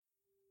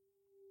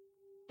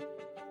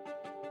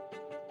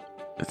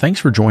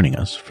Thanks for joining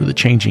us for the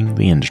Changing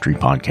the Industry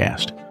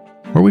podcast,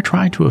 where we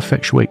try to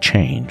effectuate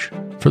change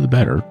for the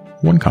better,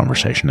 one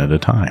conversation at a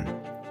time.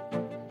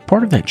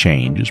 Part of that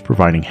change is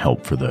providing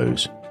help for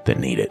those that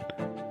need it.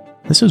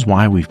 This is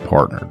why we've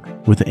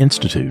partnered with the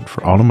Institute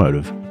for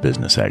Automotive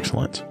Business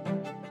Excellence.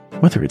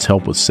 Whether it's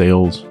help with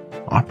sales,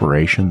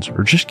 operations,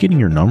 or just getting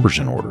your numbers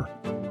in order,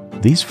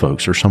 these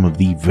folks are some of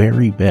the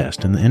very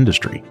best in the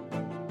industry.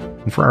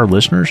 And for our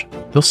listeners,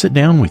 they'll sit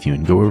down with you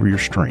and go over your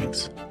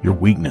strengths, your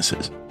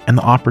weaknesses, and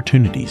the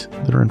opportunities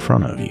that are in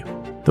front of you.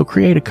 They'll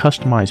create a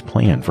customized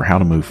plan for how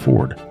to move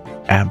forward,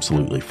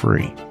 absolutely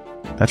free.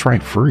 That's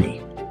right, free.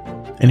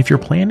 And if your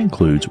plan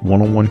includes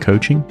one-on-one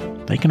coaching,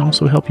 they can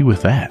also help you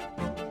with that.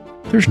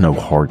 There's no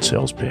hard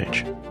sales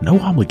pitch, no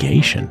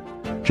obligation,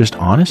 just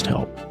honest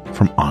help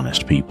from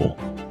honest people.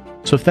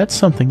 So if that's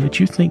something that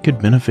you think could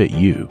benefit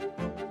you,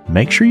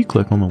 make sure you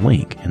click on the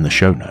link in the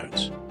show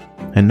notes.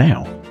 And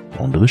now,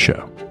 on to the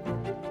show.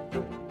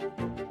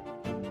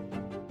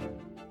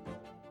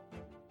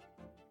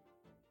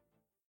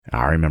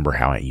 I remember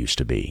how it used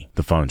to be.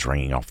 The phone's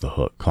ringing off the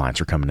hook.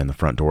 Clients are coming in the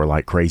front door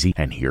like crazy,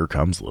 and here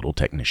comes little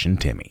technician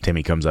Timmy.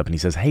 Timmy comes up and he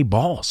says, "Hey,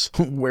 boss,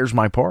 where's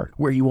my part?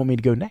 Where you want me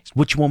to go next?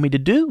 What you want me to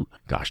do?"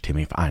 Gosh,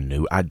 Timmy, if I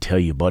knew, I'd tell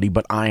you, buddy,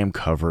 but I am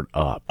covered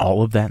up.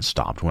 All of that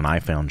stopped when I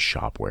found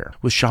Shopware.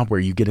 With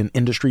Shopware, you get an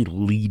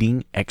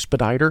industry-leading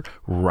expediter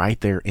right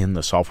there in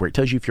the software. It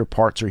tells you if your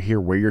parts are here,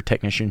 where your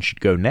technician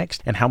should go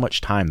next, and how much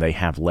time they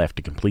have left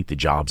to complete the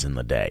jobs in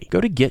the day. Go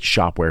to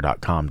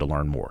getshopware.com to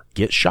learn more.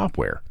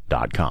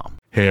 Getshopware.com.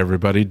 Hey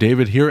everybody,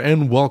 David here,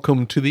 and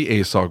welcome to the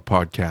ASOG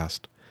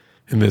podcast.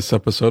 In this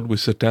episode, we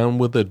sit down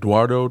with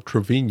Eduardo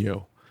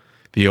Trevino,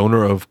 the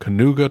owner of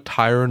Cayuga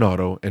Tire and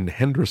Auto in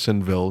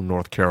Hendersonville,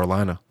 North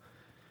Carolina.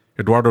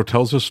 Eduardo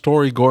tells his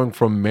story going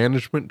from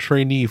management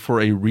trainee for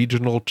a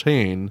regional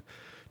chain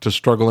to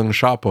struggling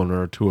shop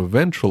owner to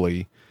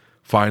eventually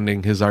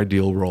finding his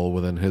ideal role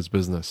within his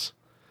business.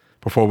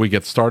 Before we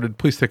get started,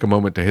 please take a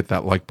moment to hit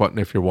that like button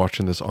if you're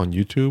watching this on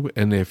YouTube.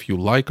 And if you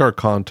like our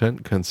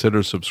content,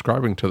 consider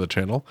subscribing to the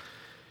channel.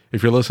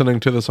 If you're listening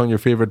to this on your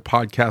favorite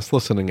podcast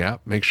listening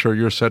app, make sure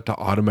you're set to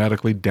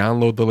automatically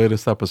download the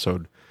latest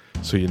episode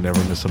so you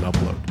never miss an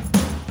upload.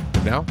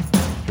 And now,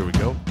 here we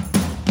go.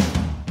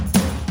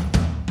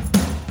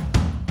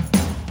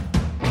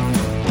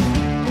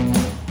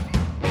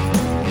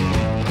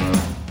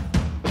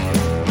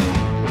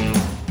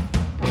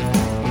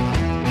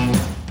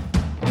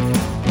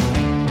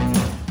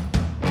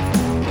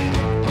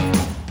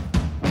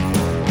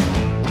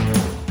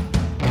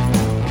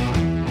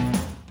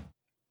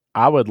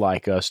 I would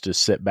like us to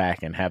sit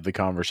back and have the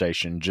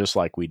conversation just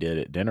like we did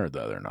at dinner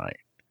the other night.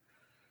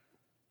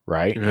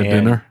 Right? You had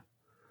dinner?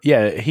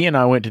 Yeah, he and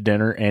I went to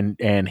dinner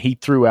and he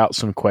threw out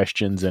some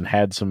questions and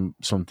had some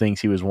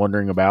things he was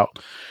wondering about.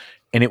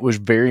 And it was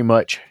very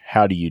much,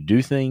 how do you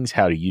do things?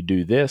 How do you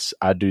do this?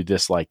 I do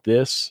this like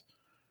this.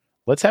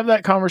 Let's have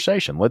that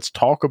conversation. Let's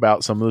talk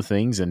about some of the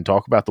things and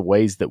talk about the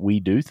ways that we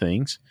do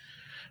things.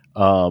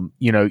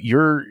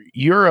 You're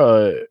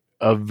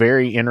a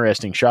very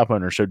interesting shop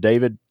owner. So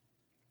David,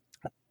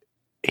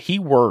 he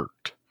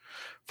worked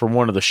for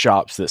one of the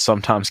shops that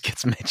sometimes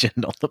gets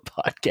mentioned on the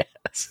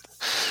podcast.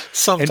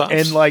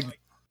 Sometimes.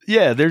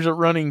 And there's a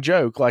running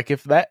joke. Like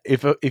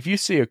if you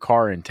see a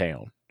car in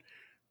town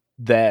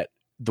that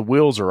the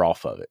wheels are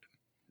off of it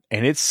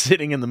and it's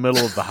sitting in the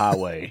middle of the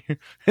highway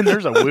and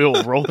there's a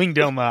wheel rolling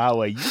down the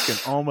highway, you can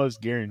almost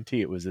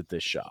guarantee it was at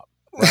this shop,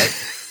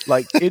 right?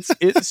 Like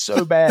it's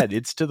so bad.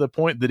 It's to the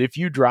point that if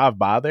you drive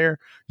by there,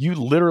 you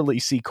literally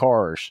see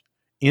cars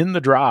in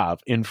the drive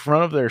in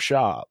front of their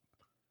shop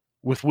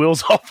with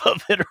wheels off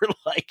of it or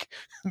like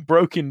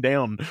broken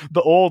down,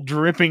 the oil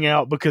dripping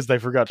out because they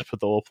forgot to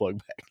put the oil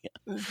plug back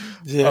in.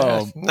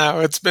 Yeah, no,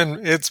 it's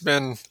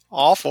been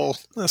awful,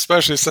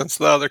 especially since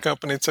the other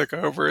company took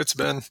over. It's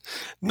been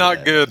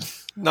not good.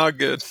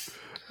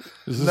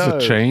 Is this a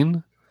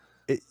chain?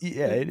 It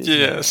is.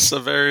 Yes, a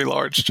very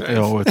large chain.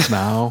 Oh, it's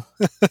now?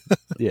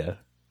 Yeah.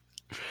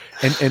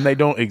 And they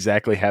don't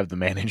exactly have the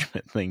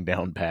management thing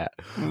down pat.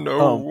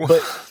 No.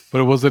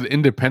 But was it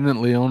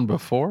independently owned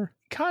before?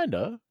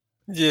 Kinda.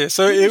 Yeah,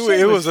 so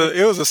it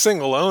was a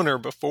single owner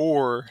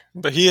before,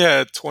 but he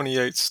had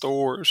 28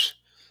 stores.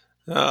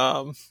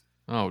 Oh,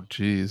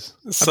 geez.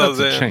 So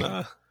then,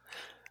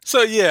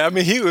 I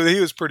mean, he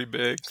was pretty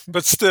big,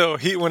 but still,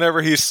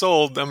 whenever he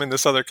sold, I mean,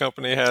 this other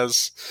company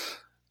has,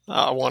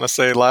 I want to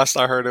say, last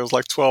I heard, it was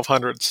like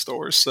 1,200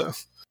 stores. So.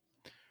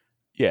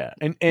 Yeah,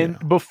 and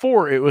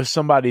before it was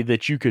somebody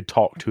that you could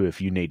talk to if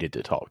you needed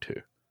to talk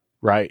to,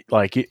 right?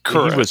 Like he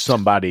was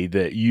somebody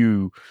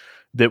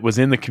that was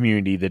in the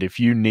community that if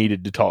you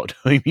needed to talk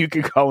to him, you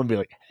could call and be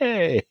like,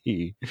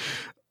 "Hey."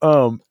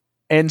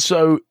 And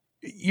so,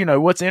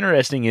 what's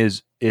interesting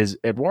is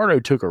Eduardo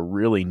took a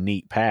really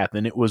neat path,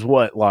 and it was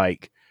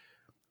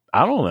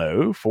I don't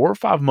know, 4 or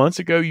 5 months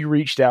ago, you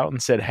reached out and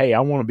said, "Hey,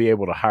 I want to be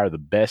able to hire the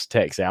best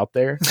techs out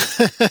there."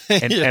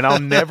 And I'll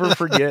never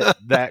forget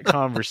that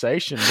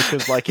conversation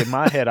because in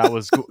my head,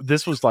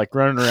 this was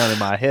running around in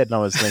my head and I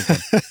was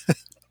thinking,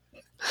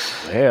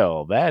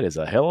 Well, that is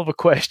a hell of a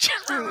question.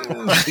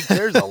 Like,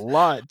 there's a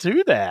lot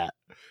to that.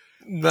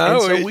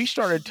 No, and so we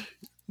started.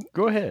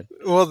 Go ahead.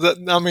 Well,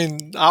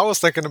 I was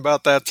thinking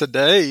about that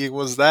today. It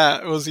was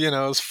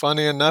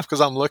funny enough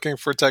because I'm looking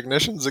for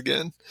technicians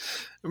again.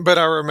 But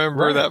I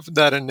remember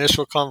that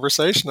initial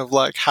conversation of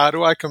like, how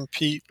do I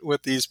compete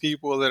with these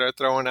people that are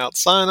throwing out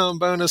sign-on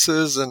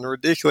bonuses and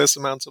ridiculous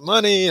amounts of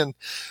money? And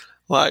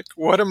like,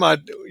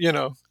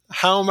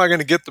 how am I going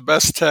to get the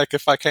best tech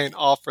if I can't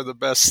offer the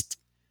best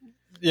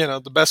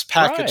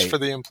package for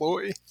the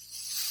employee?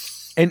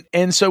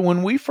 And so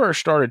when we first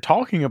started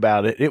talking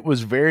about it, it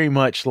was very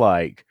much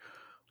like,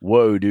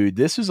 whoa, dude,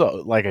 this is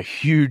a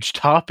huge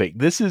topic.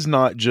 This is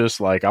not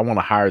just like, I want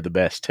to hire the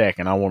best tech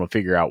and I want to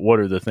figure out what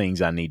are the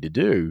things I need to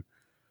do.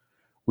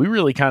 We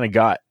really kind of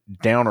got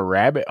down a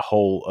rabbit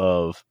hole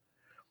of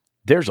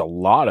there's a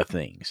lot of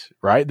things,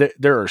 right?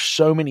 There are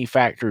so many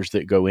factors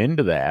that go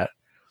into that,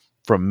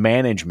 from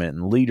management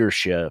and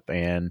leadership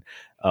and,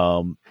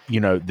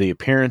 the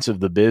appearance of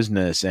the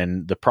business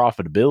and the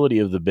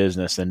profitability of the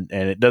business. And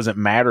it doesn't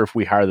matter if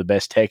we hire the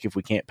best tech if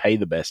we can't pay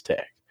the best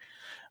tech.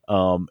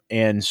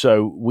 And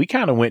so we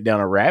kind of went down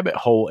a rabbit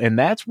hole, and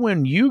that's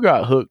when you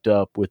got hooked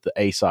up with the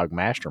ASOG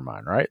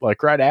mastermind, right?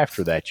 Like right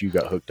after that, you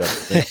got hooked up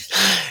with them.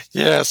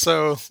 Yeah.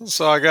 So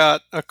I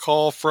got a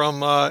call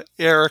from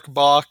Eric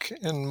Bach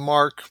and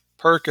Mark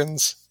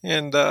Perkins,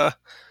 and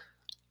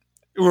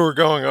we were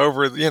going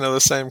over, the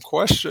same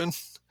question,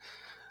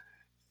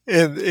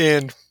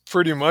 and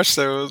pretty much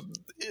so,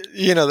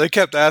 they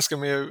kept asking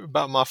me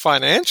about my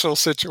financial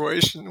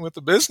situation with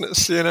the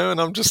business, and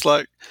I'm just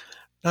like,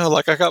 no,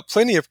 like I got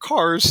plenty of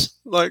cars,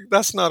 like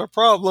that's not a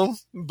problem,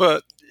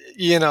 but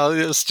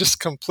it's just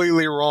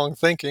completely wrong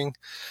thinking.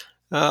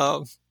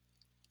 And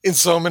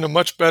so I'm in a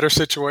much better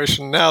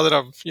situation now that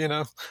I've,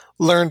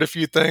 learned a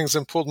few things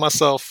and pulled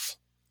myself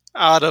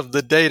out of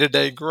the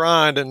day-to-day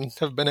grind and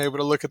have been able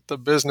to look at the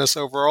business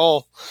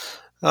overall.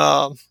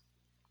 But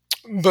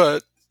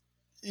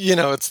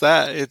it's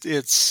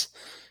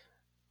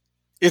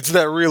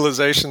that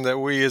realization that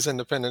we as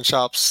independent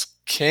shops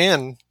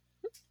can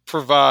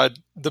provide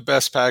the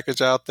best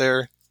package out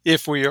there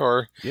if we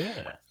are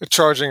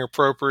charging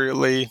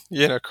appropriately,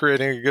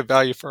 creating a good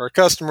value for our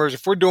customers.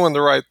 If we're doing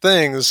the right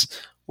things,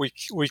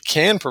 we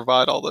can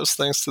provide all those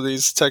things to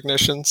these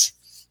technicians.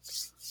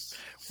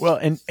 Well,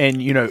 and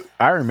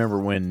I remember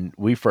when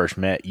we first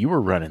met, you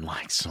were running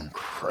like some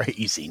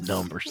crazy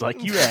numbers.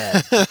 Like you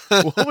had,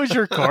 what was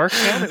your car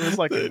count? It was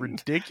like a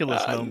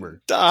ridiculous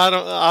number.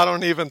 I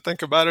don't even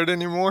think about it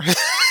anymore.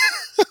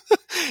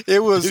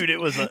 It was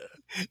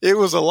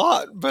a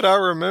lot, but I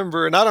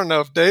remember, and I don't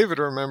know if David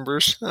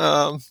remembers,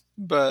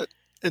 but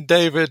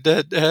David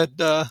had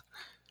done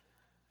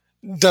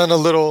a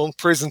little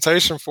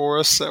presentation for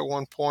us at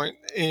one point,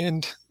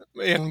 and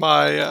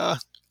my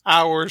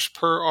hours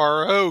per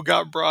RO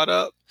got brought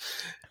up.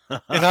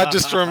 And I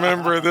just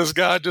remember this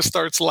guy just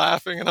starts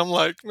laughing, and I'm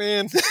like,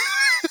 man.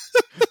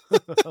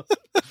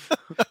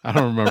 I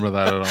don't remember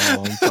that at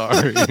all. I'm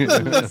sorry.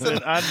 Listen,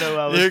 I know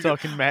I was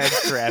talking mad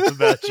crap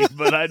about you,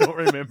 but I don't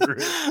remember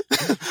it.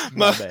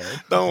 My bad.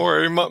 Don't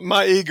worry.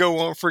 My ego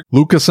won't forget.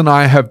 Lucas and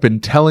I have been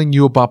telling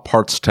you about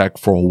Parts Tech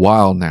for a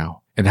while now,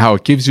 and how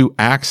it gives you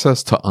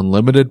access to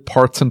unlimited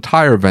parts and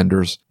tire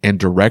vendors and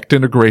direct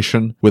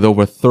integration with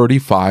over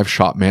 35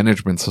 shop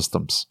management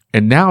systems.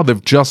 And now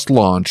they've just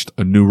launched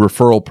a new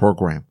referral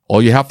program.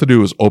 All you have to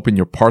do is open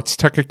your Parts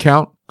Tech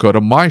account, go to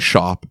My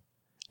Shop,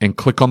 and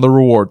click on the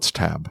Rewards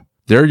tab.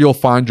 There you'll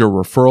find your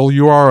referral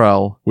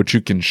URL, which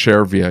you can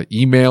share via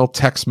email,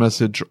 text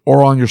message,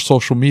 or on your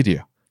social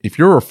media. If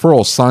your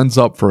referral signs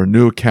up for a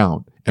new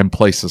account and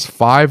places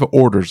 5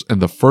 orders in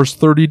the first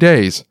 30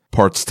 days,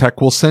 Parts Tech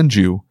will send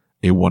you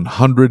a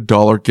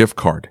 $100 gift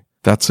card.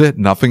 That's it.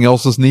 Nothing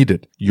else is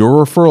needed.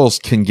 Your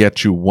referrals can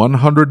get you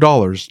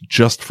 $100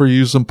 just for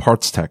using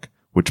Parts Tech,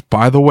 which,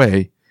 by the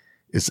way,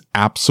 is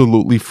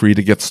absolutely free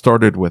to get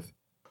started with.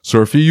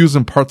 So if you're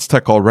using Parts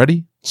Tech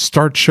already,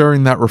 start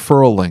sharing that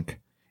referral link.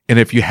 And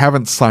if you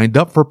haven't signed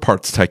up for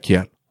Parts Tech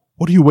yet,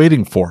 what are you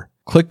waiting for?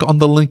 Click on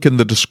the link in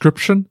the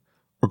description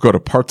or go to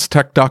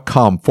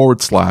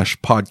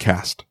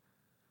partstech.com/podcast.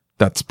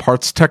 That's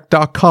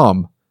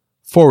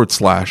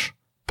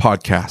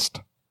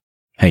partstech.com/podcast.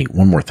 Hey,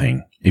 one more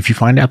thing. If you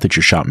find out that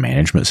your shop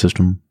management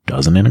system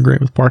doesn't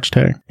integrate with Parts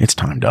Tech, it's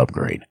time to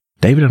upgrade.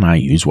 David and I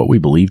use what we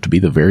believe to be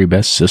the very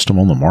best system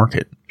on the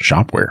market,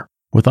 Shopware.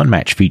 With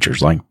unmatched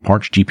features like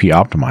Parts GP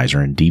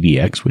Optimizer and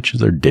DVX, which is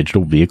their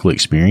digital vehicle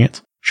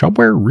experience,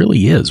 Shopware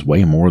really is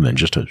way more than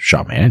just a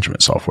shop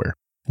management software.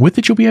 With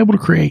it, you'll be able to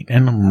create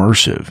an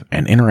immersive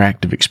and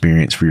interactive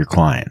experience for your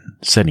client,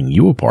 setting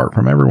you apart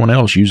from everyone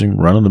else using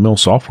run-of-the-mill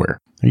software.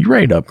 Are you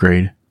ready to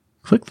upgrade?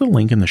 Click the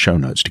link in the show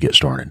notes to get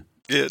started.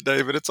 Yeah,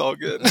 David, it's all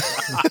good. Was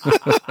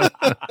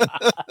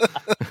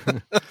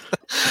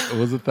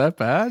it that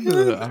bad?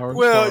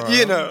 Well,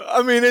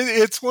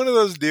 it's one of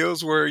those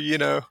deals where,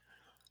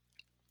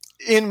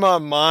 in my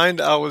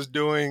mind, I was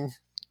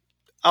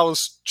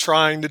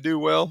trying to do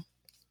well.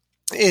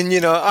 And,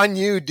 I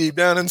knew deep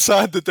down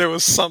inside that there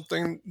was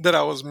something that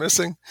I was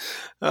missing.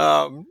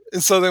 And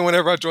so then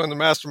whenever I joined the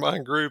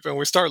mastermind group and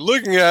we start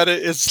looking at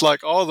it, it's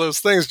like all those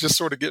things just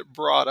sort of get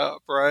brought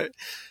up, right?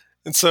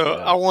 And so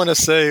I want to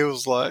say it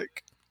was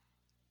like,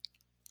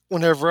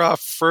 whenever I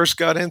first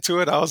got into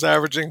it, I was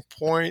averaging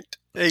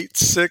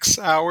 0.86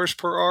 hours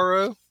per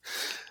RO.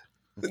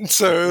 And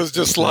so it was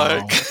just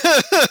like,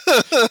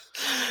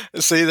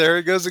 see, there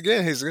it goes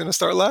again. He's going to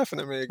start laughing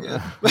at me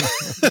again.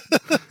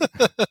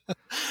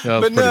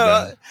 But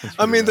no,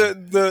 I mean,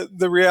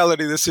 the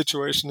reality of the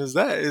situation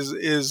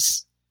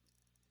is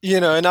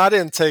and I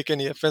didn't take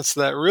any offense to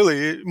that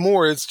really.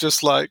 More, it's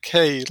just like,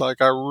 hey, like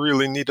I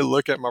really need to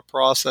look at my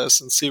process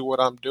and see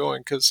what I'm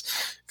doing because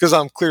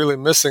I'm clearly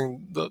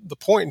missing the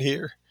point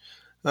here.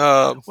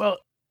 Well,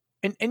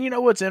 and you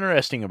know what's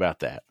interesting about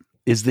that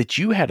is that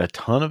you had a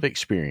ton of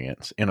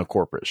experience in a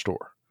corporate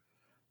store,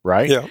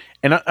 right? Yeah.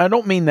 And I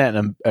don't mean that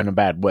in a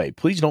bad way.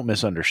 Please don't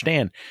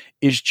misunderstand.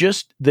 It's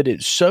just that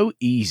it's so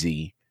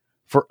easy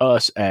for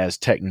us as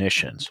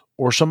technicians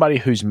or somebody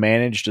who's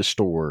managed a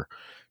store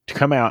to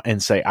come out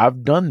and say,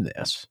 I've done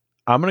this.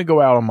 I'm going to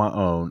go out on my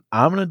own.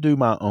 I'm going to do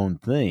my own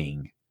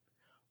thing.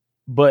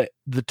 But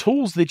the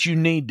tools that you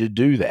need to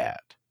do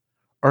that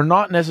are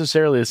not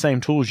necessarily the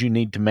same tools you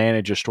need to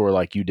manage a store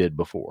like you did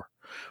before.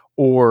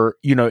 Or,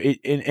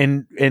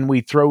 and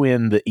we throw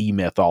in the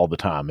E-Myth all the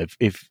time.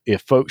 If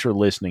folks are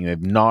listening,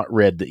 they've not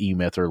read the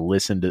E-Myth or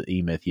listened to the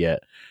E-Myth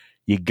yet,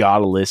 you got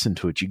to listen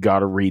to it. You got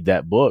to read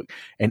that book.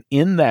 And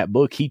in that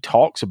book, he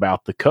talks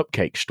about the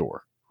cupcake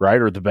store, right?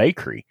 Or the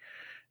bakery.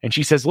 And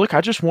she says, look,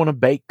 I just want to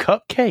bake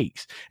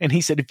cupcakes. And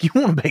he said, if you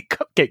want to bake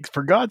cupcakes,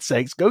 for God's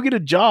sakes, go get a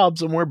job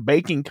somewhere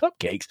baking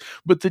cupcakes.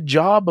 But the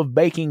job of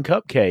baking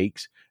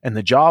cupcakes and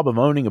the job of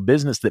owning a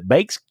business that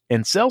bakes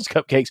and sells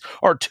cupcakes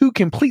are two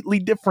completely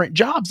different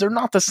jobs. They're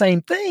not the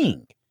same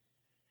thing.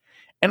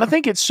 And I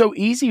think it's so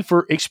easy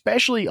for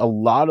especially a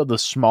lot of the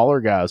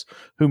smaller guys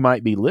who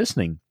might be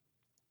listening.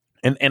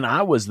 And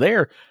I was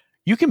there.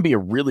 You can be a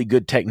really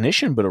good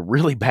technician, but a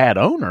really bad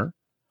owner.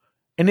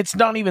 And it's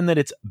not even that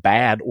it's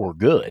bad or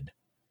good.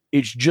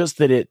 It's just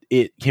that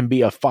it can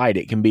be a fight.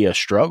 It can be a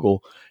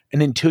struggle.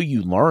 And until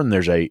you learn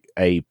there's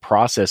a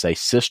process, a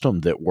system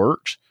that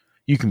works,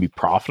 you can be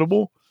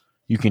profitable.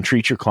 You can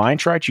treat your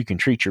clients right. You can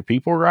treat your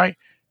people right.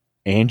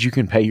 And you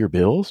can pay your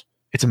bills.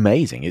 It's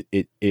amazing.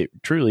 It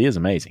truly is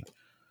amazing.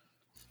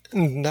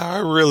 No, I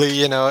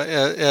really,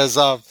 as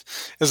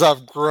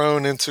I've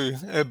grown into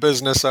a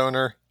business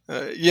owner,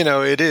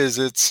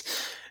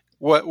 it's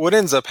what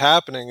ends up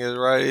happening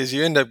is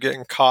you end up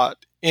getting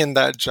caught in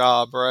that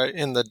job, right?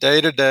 In the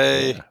day to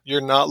day,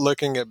 you're not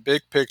looking at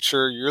big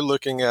picture. You're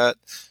looking at,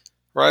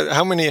 right?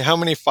 How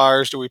many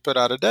fires do we put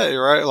out a day,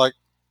 right? Like,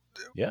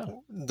 yeah,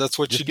 that's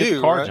what just you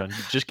do. Right? Done.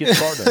 Just get the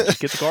car done. Just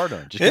get the car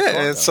done.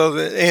 And so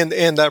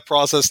and that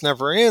process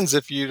never ends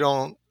if you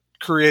don't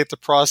create the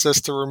process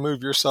to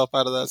remove yourself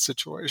out of that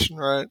situation,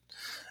 right?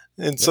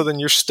 And so then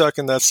you're stuck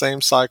in that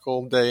same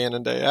cycle day in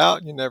and day out.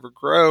 And you never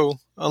grow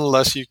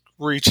unless you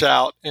reach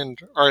out and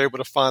are able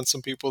to find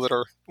some people that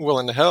are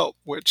willing to help,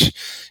 which,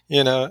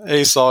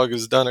 ASOG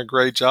has done a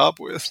great job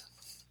with.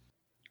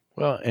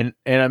 Well, and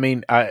I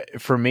mean,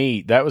 for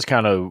me, that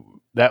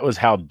was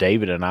how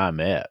David and I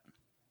met,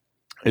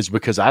 is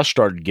because I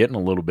started getting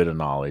a little bit of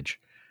knowledge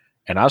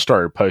and I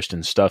started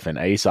posting stuff in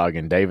ASOG,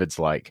 and David's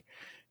like,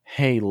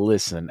 hey,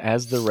 listen,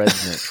 as the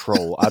resident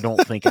troll, I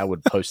don't think I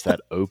would post that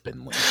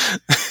openly.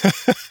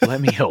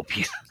 Let me help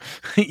you.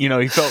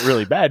 He felt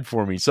really bad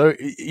for me. So,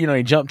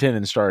 he jumped in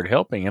and started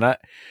helping. And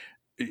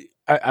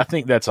I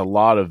think that's a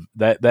lot of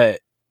that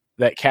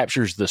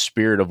captures the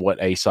spirit of what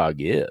ASOG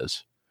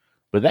is.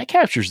 But that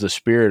captures the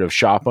spirit of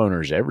shop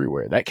owners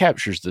everywhere. That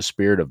captures the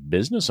spirit of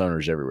business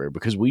owners everywhere,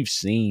 because we've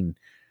seen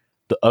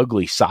the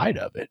ugly side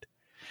of it.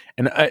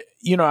 And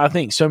I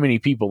think so many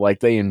people, like,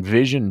 they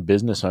envision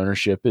business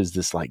ownership as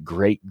this like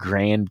great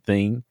grand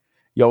thing.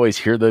 You always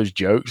hear those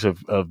jokes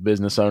of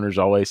business owners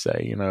always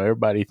say,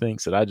 everybody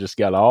thinks that I just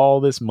got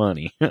all this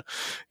money.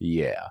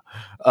 Yeah.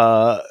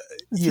 And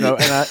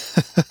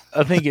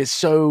I think it's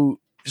so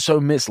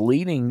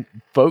misleading.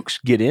 Folks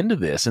get into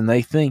this and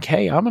they think,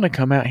 hey, I'm going to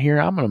come out here.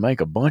 I'm going to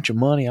make a bunch of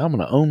money. I'm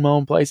going to own my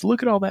own place.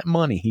 Look at all that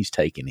money he's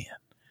taking in.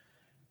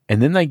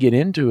 And then they get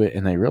into it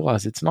and they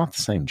realize it's not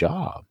the same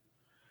job.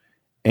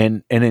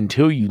 And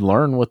until you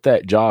learn what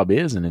that job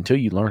is, and until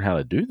you learn how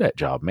to do that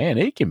job, man,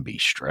 it can be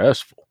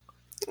stressful.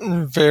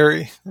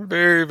 Very,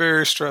 very,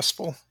 very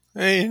stressful.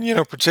 And,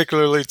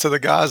 particularly to the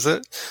guys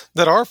that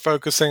are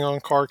focusing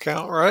on car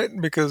count, right?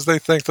 Because they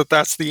think that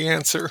that's the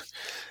answer.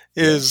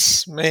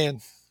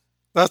 Man,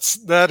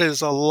 that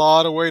is a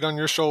lot of weight on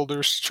your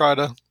shoulders to try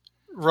to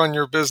run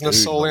your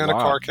business solely on a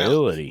car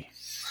count.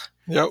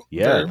 Yep.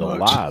 Yeah, the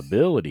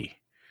liability.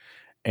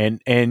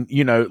 And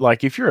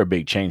like, if you're a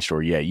big chain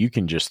store, yeah, you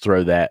can just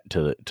throw that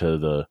to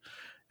the,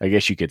 I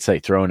guess you could say,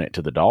 throwing it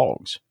to the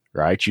dogs,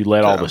 right? You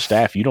let all the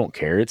staff, you don't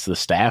care. It's the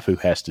staff who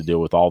has to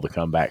deal with all the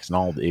comebacks and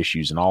all the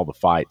issues and all the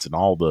fights and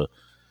all the,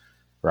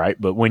 right?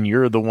 But when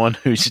you're the one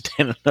who's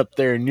standing up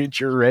there and it's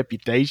your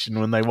reputation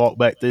when they walk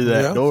back through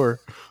that door.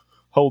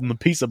 holding the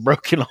piece of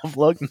broken off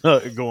lug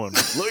nut going,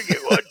 look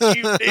at what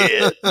you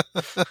did.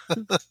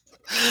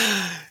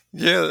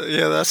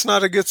 Yeah, that's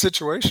not a good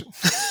situation.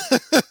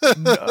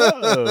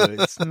 No,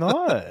 it's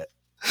not.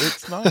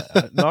 It's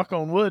not. Knock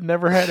on wood,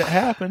 never had it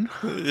happen.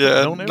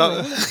 Yeah, Don't ever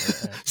want it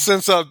to happen.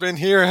 Since I've been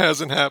here, it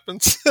hasn't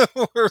happened. So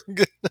we're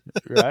good.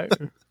 Right.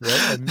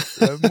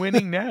 I'm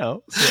winning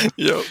now. So.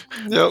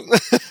 Yep.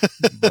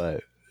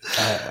 But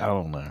I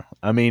don't know.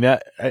 I mean, I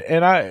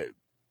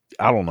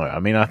don't know. I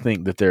mean, I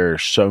think that there are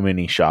so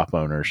many shop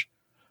owners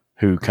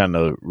who kind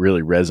of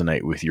really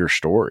resonate with your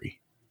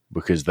story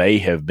because they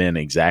have been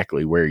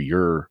exactly where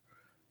you're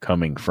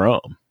coming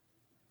from.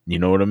 You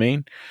know what I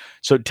mean?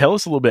 So tell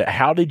us a little bit,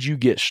 how did you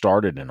get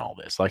started in all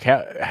this? Like,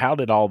 how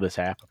did all this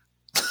happen?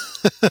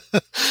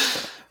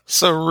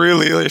 So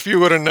really, if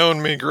you would have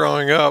known me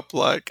growing up,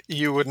 like,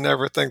 you would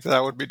never think that I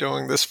would be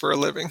doing this for a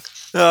living.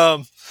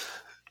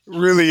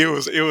 Really,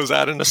 it was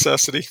out of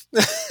necessity.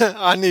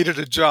 I needed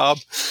a job,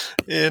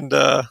 and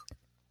the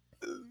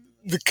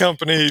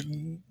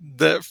company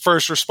that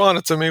first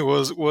responded to me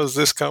was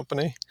this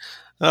company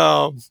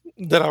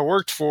that I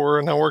worked for,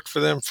 and I worked for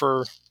them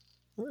for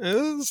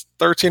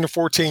 13 to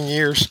 14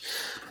 years,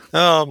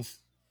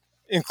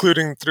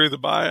 including through the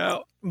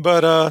buyout.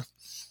 But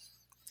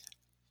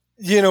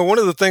one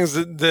of the things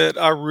that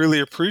I really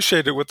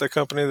appreciated with the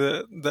company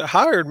that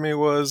hired me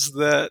was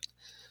that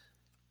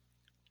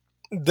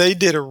they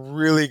did a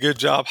really good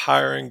job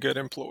hiring good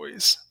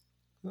employees.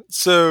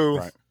 So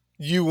Right.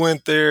 You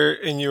went there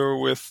and you were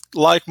with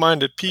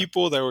like-minded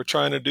people that were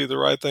trying to do the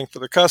right thing for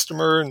the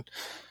customer. And,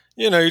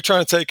 you're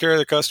trying to take care of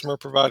the customer,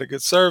 provide a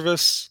good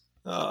service.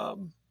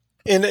 And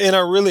I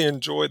really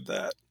enjoyed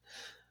that.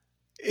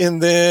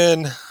 And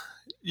then,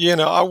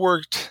 I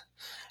worked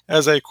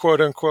as a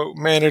quote-unquote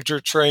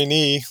manager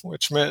trainee,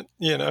 which meant,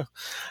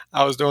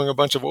 I was doing a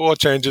bunch of oil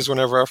changes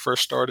whenever I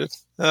first started.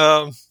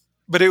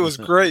 But it was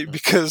great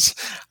because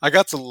I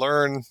got to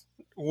learn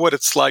what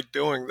it's like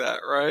doing that,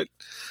 right?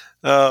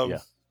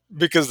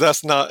 Because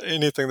that's not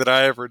anything that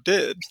I ever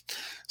did.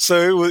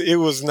 So it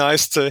was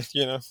nice to,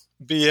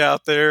 be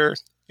out there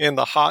in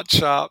the hot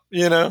shop,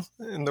 in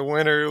the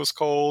winter it was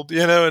cold,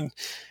 and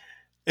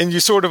you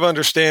sort of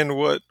understand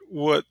what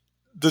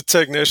the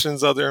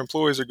technicians, other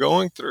employees are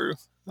going through.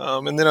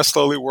 And then I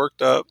slowly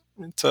worked up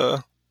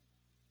to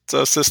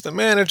assistant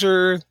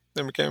manager,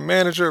 then became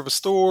manager of a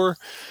store.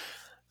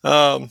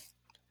 And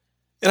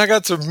I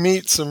got to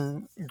meet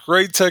some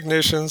great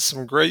technicians,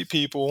 some great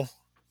people.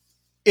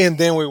 And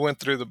then we went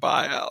through the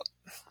buyout.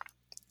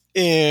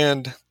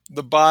 And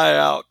the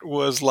buyout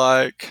was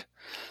like,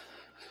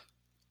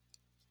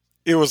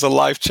 it was a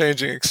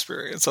life-changing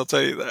experience, I'll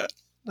tell you that.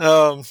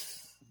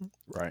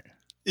 Right.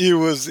 It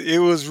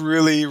was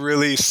really,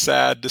 really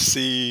sad to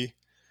see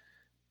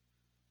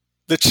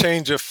the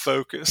change of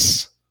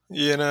focus,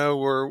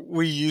 where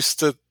we used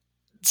to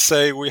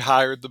say we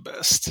hired the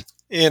best.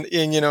 And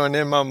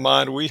in my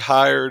mind, we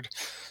hired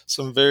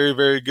some very,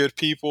 very good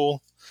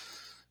people,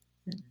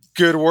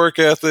 good work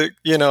ethic,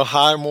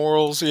 high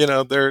morals,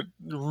 they're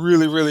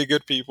really, really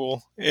good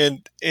people.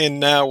 And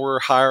now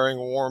we're hiring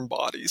warm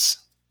bodies.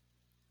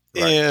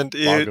 Right. And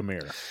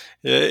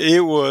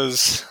it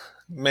was,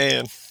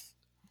 man,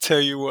 tell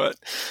you what,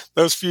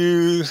 I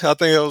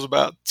think it was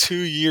about 2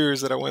 years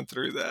that I went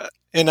through that.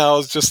 And I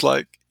was just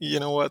like, you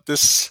know what,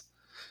 this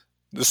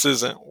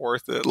isn't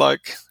worth it.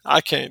 Like, I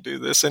can't do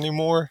this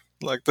anymore.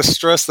 Like, the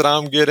stress that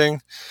I'm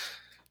getting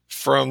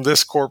from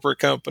this corporate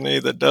company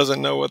that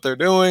doesn't know what they're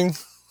doing,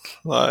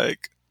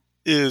 like,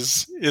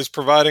 is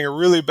providing a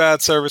really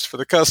bad service for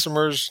the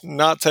customers,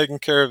 not taking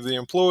care of the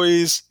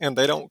employees, and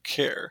they don't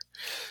care.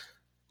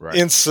 Right.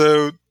 And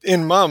so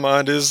in my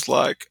mind is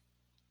like,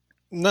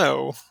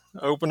 no,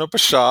 open up a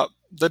shop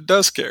that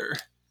does care,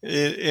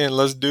 and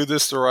let's do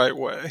this the right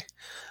way.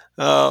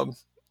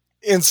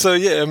 And so,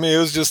 yeah, I mean, it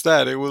was just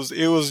that. It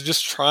was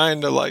just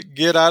trying to, like,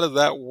 get out of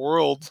that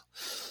world,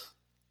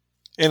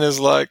 and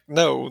is like,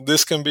 no,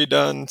 this can be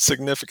done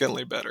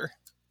significantly better.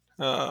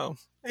 And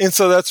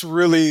so that's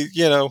really,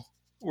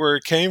 where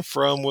it came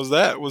from,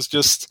 was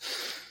just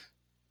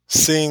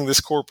seeing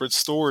this corporate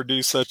store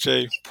do such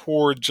a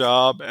poor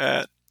job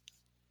at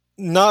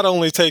not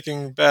only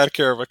taking bad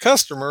care of a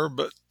customer,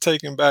 but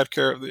taking bad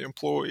care of the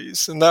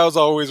employees. And that was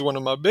always one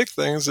of my big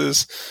things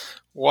is,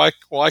 why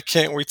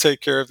can't we take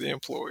care of the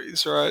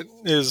employees, right?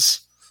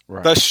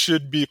 That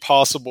should be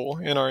possible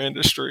in our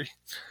industry.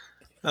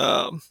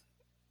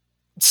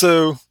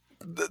 So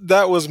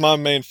that was my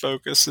main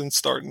focus in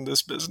starting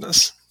this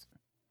business.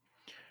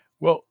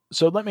 Well,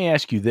 so let me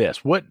ask you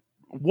this. What,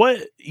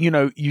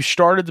 you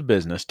started the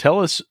business.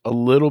 Tell us a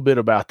little bit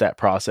about that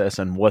process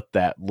and what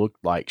that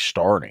looked like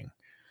starting.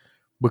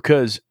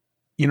 Because,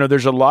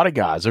 there's a lot of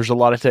guys, there's a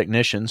lot of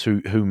technicians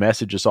who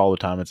message us all the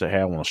time and say, hey,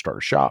 I want to start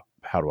a shop.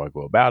 How do I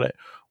go about it?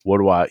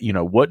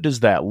 What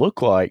does that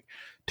look like?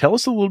 Tell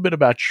us a little bit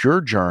about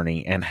your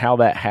journey and how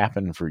that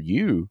happened for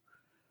you,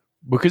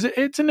 because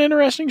it's an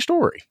interesting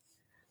story.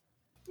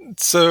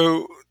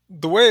 So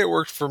the way it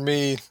worked for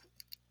me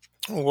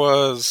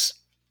was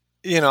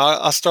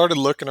I started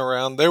looking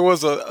around. There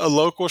was a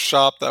local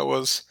shop that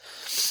was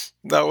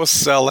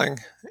selling,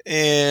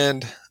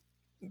 and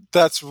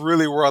that's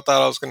really where I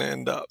thought I was going to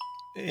end up.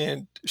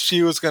 And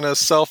she was going to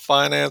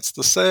self-finance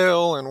the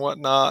sale and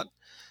whatnot.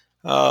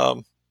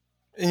 And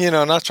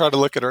I tried to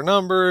look at her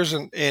numbers,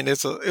 and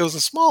it was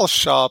a small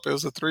shop. It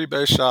was a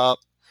 3-bay shop.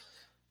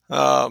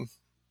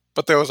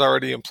 But there was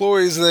already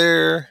employees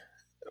there,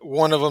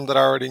 one of them that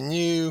I already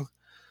knew.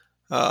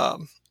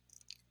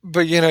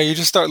 But you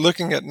just start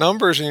looking at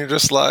numbers and you're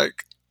just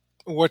like,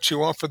 what you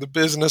want for the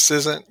business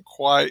isn't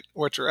quite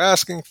what you're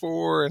asking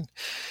for.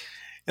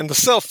 And the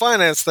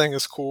self-finance thing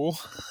is cool.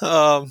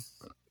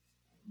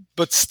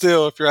 But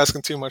still, if you're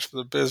asking too much for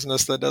the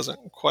business, that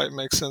doesn't quite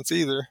make sense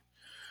either.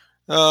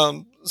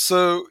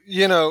 So,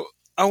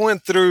 I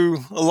went through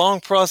a long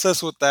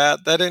process with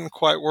that. That didn't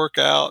quite work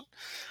out.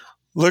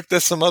 Looked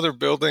at some other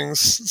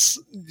buildings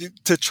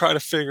to try to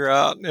figure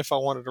out if I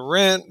wanted to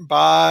rent,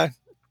 buy,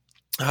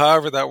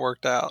 however that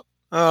worked out.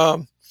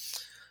 And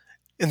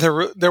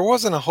there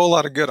wasn't a whole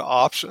lot of good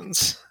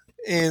options.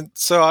 And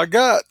so I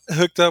got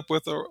hooked up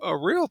with a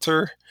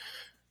realtor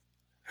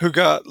who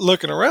got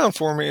looking around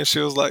for me, and she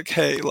was like,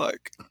 hey,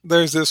 like,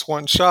 there's this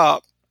one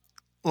shop,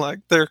 like,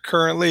 they're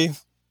currently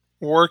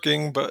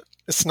working, but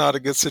it's not a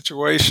good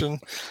situation.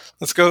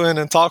 Let's go in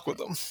and talk with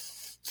them.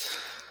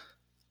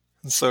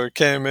 And so we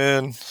came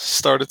in,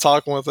 started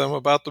talking with them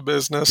about the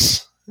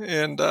business,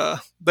 and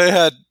they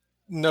had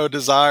no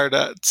desire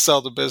to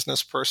sell the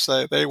business per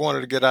se. They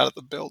wanted to get out of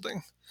the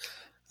building.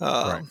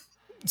 Right.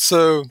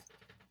 So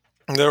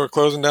they were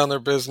closing down their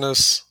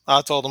business.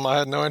 I told them I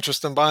had no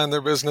interest in buying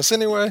their business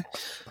anyway.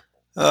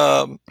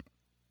 And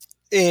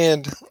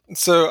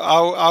so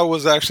I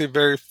was actually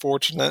very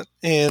fortunate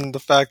in the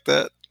fact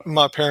that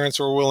my parents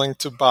were willing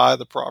to buy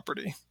the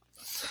property.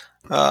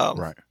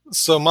 Right.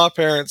 So my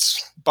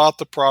parents bought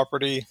the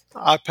property.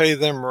 I pay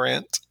them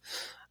rent.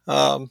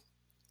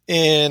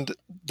 And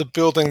the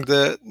building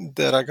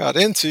that I got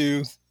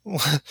into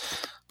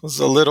was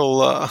a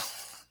little,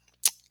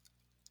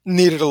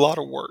 needed a lot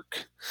of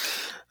work.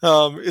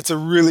 It's a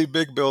really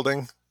big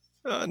building,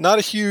 not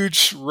a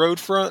huge road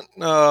front,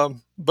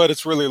 but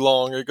it's really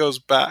long. It goes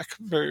back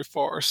very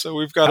far. So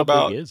we've got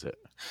How big is it?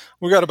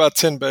 we got about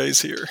 10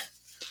 bays here.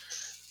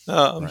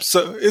 Right.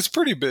 So it's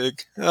pretty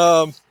big.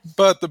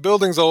 But the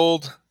building's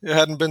old. It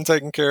hadn't been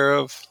taken care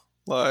of.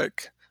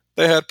 Like,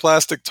 they had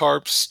plastic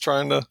tarps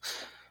trying to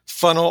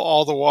funnel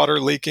all the water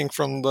leaking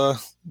from the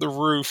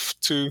roof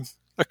to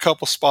a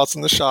couple spots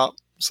in the shop.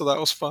 So that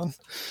was fun.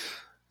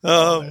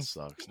 That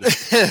sucks.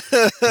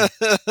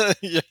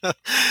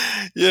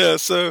 Yeah.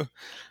 So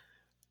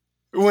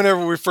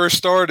whenever we first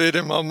started,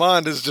 in my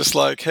mind is just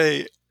like,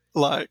 hey,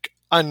 like,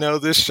 I know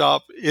this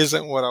shop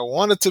isn't what I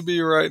want it to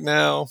be right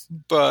now,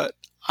 but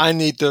I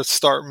need to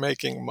start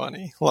making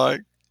money.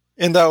 Like,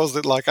 and that was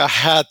like, I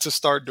had to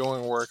start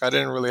doing work. I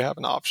didn't really have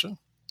an option.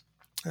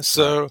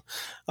 So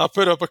I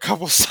put up a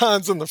couple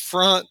signs in the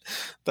front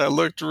that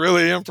looked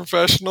really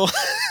unprofessional.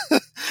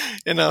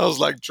 And I was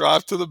like,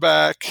 drive to the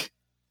back.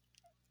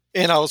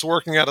 And I was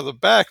working out of the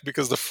back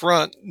because the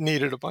front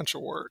needed a bunch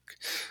of work.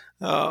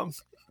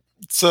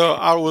 So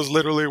I was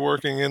literally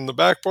working in the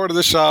back part of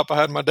the shop. I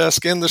had my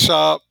desk in the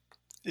shop.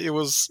 It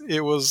was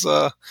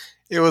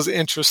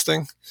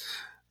interesting.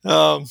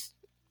 But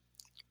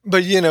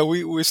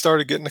we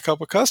started getting a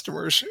couple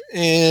customers,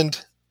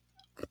 and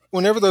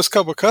whenever those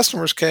couple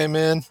customers came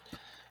in,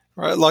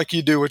 right, like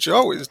you do what you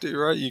always do,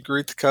 right? You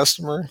greet the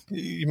customer,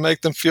 you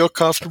make them feel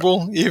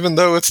comfortable, even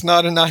though it's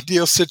not an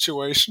ideal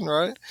situation,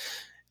 right?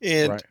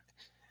 And Right.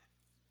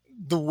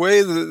 the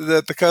way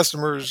that the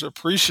customers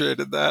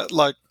appreciated that,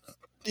 like,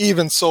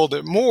 even sold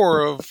it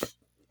more of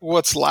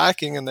what's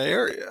lacking in the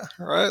area,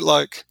 right?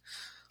 Like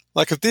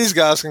if these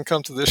guys can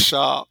come to this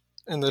shop,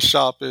 and this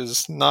shop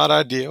is not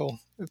ideal,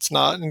 it's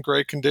not in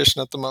great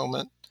condition at the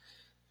moment,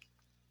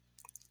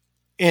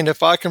 and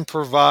if I can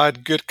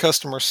provide good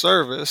customer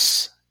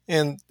service,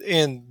 and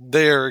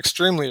they're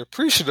extremely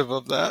appreciative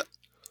of that,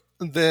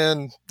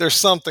 then there's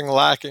something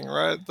lacking,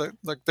 right?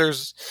 Like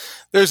there's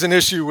an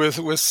issue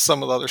with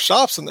some of the other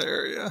shops in the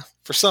area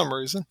for some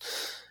reason.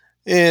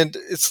 And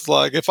it's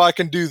like, if I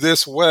can do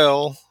this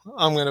well,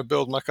 I'm going to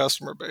build my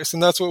customer base.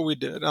 And that's what we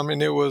did. I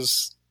mean,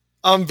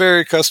 I'm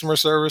very customer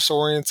service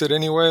oriented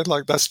anyway.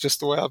 Like, that's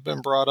just the way I've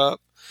been brought up.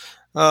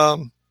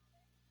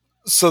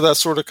 So that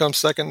sort of comes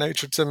second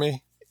nature to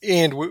me.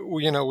 And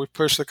we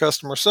pushed the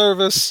customer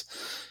service.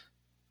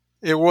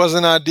 It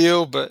wasn't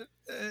ideal, but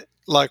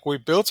like, we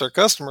built our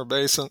customer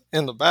base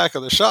in the back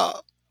of the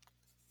shop,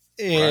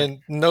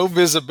 and no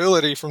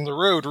visibility from the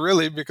road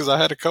really, because I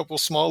had a couple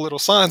small little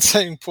signs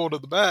saying pull to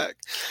the back.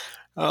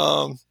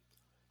 And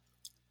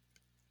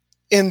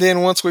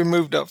then once we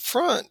moved up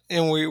front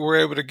and we were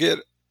able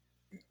to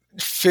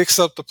fix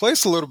up the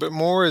place a little bit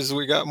more, as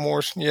we got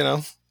more,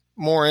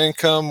 more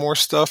income, more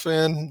stuff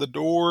in the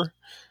door,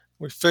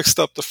 we fixed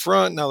up the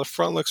front. Now the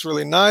front looks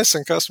really nice,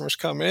 and customers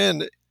come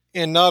in,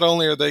 and not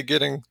only are they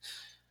getting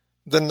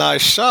the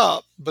nice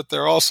shop, but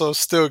they're also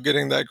still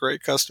getting that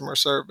great customer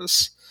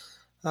service.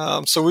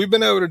 So we've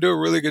been able to do a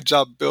really good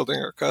job building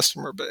our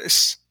customer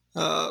base.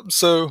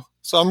 So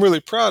I'm really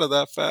proud of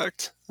that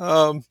fact.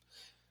 And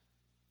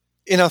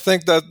I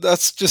think that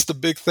that's just a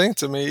big thing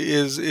to me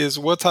is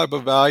what type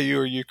of value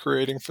are you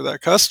creating for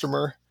that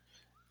customer?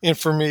 And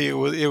for me,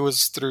 it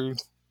was through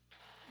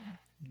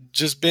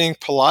just being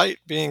polite,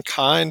 being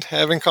kind,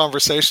 having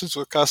conversations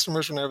with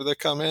customers whenever they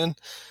come in.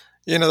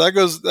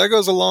 That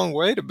goes a long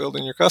way to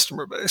building your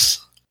customer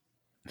base.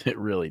 It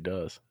really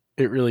does.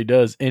 It really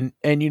does. And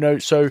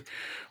so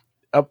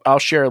I'll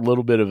share a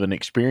little bit of an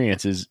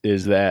experience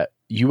is that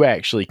you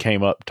actually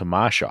came up to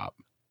my shop.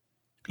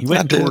 You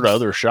went and toured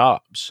other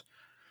shops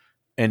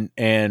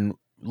and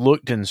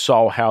looked and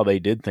saw how they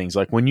did things.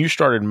 Like when you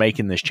started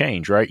making this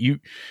change, right?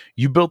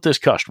 You built this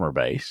customer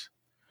base.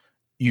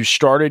 You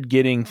started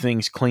getting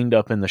things cleaned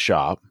up in the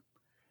shop.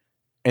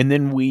 And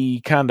then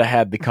we kind of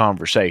had the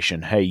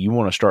conversation, hey, you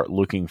want to start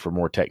looking for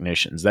more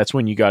technicians. That's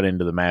when you got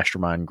into the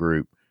mastermind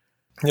group.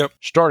 Yep.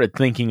 Started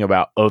thinking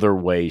about other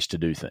ways to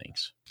do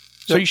things.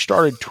 So you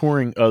started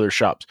touring other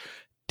shops.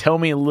 Tell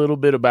me a little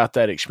bit about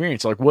that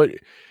experience. Like what,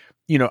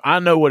 I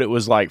know what it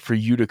was like for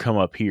you to come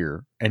up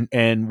here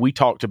and we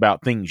talked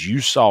about things you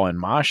saw in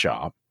my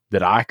shop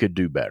that I could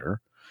do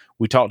better.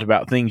 We talked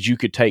about things you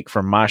could take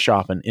from my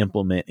shop and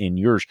implement in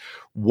yours.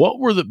 What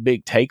were the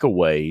big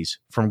takeaways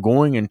from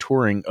going and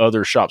touring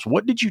other shops?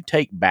 What did you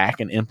take back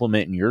and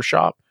implement in your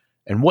shop?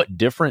 And what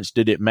difference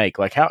did it make?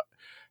 Like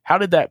how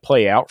did that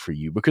play out for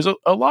you? Because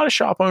a lot of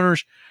shop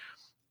owners,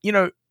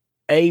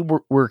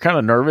 we're kind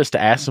of nervous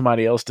to ask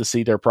somebody else to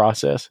see their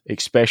process,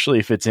 especially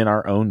if it's in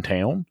our own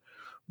town.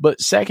 But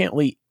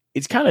secondly,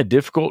 it's kind of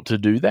difficult to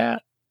do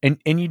that. And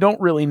you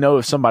don't really know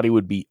if somebody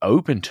would be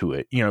open to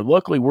it.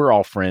 Luckily we're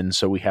all friends,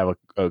 so we have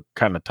a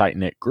kind of tight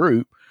knit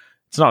group.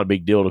 It's not a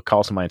big deal to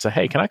call somebody and say,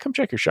 "Hey, can I come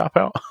check your shop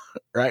out?"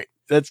 Right?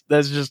 That's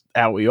just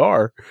how we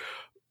are.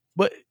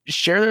 But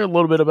share a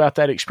little bit about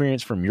that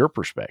experience from your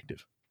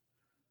perspective.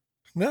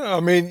 No, I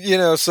mean,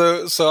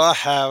 so I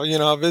have,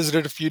 I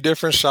visited a few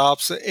different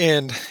shops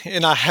and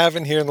I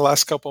haven't here in the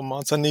last couple of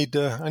months. I need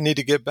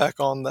to get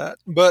back on that.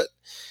 But,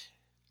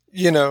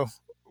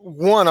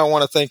 one, I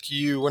want to thank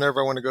you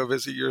whenever I want to go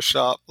visit your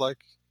shop. Like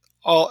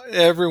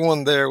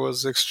everyone there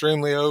was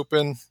extremely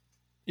open,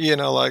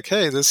 like,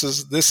 hey, this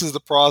is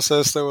the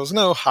process. There was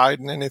no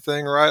hiding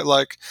anything, right?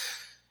 Like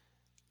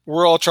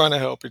we're all trying to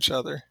help each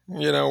other.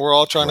 We're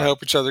all trying to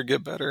help each other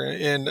get better.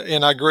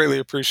 And I greatly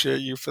appreciate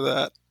you for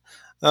that.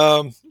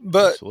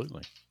 But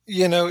absolutely,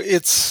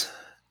 it's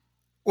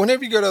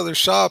whenever you go to other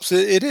shops,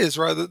 it is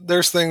right.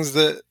 There's things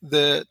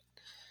that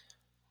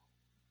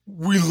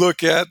we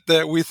look at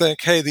that we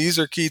think, hey, these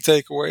are key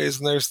takeaways.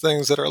 And there's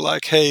things that are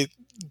like, hey,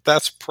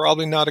 that's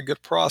probably not a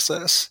good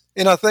process.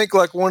 And I think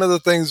like one of the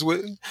things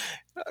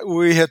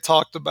we had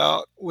talked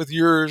about with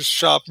your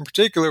shop in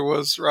particular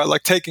was right,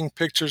 like taking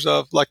pictures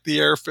of like the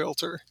air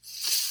filter,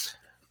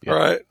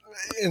 right?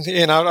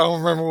 And I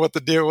don't remember what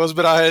the deal was,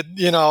 but I had,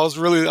 I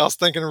was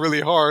thinking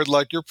really hard.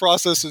 Like your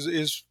process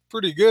is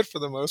pretty good for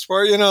the most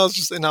part. I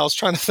was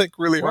trying to think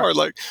really hard,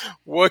 like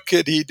what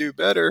could he do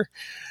better?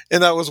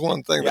 And that was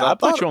one thing that I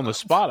put you on the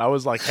spot. I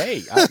was like,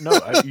 hey,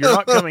 you're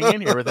not coming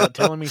in here without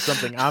telling me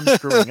something I'm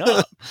screwing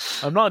up.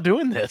 I'm not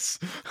doing this.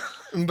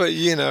 But,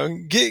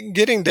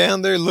 getting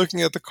down there,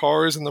 looking at the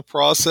cars and the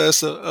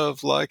process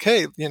of like,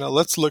 hey,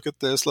 let's look at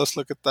this, let's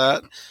look at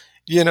that.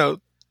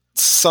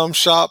 Some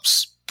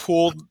shops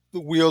pull the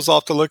wheels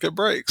off to look at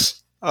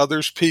brakes.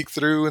 Others peek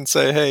through and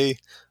say, hey,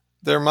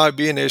 there might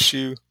be an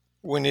issue.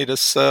 We need to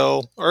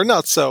sell, or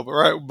not sell,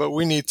 but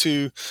we need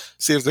to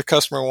see if the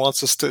customer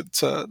wants us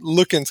to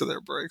look into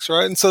their brakes,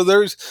 right? And so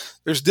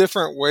there's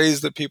different ways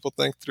that people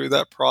think through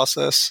that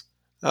process.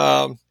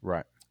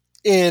 Right.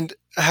 And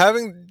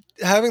having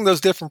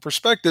those different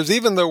perspectives,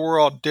 even though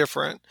we're all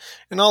different,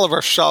 and all of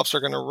our shops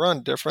are going to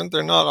run different,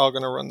 they're not all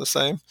going to run the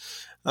same.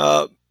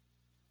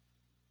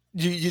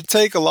 You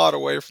take a lot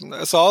away from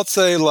that. So I'll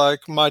say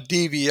like my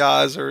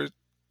DVIs are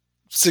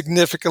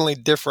significantly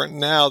different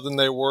now than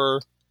they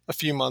were a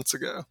few months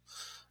ago.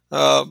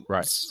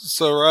 Right.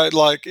 So, right.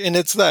 Like, and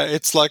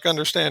it's like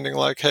understanding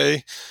like,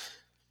 hey,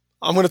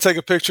 I'm going to take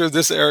a picture of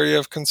this area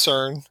of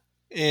concern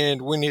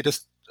and we need to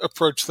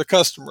approach the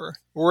customer.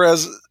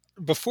 Whereas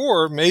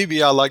before,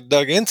 maybe I like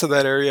dug into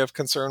that area of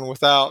concern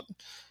without,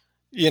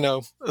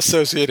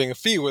 associating a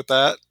fee with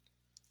that.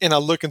 And I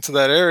look into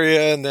that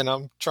area and then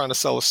I'm trying to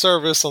sell a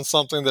service on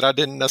something that I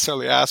didn't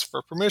necessarily ask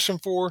for permission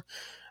for,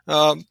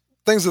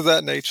 things of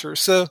that nature.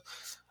 So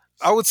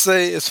I would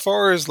say as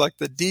far as like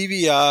the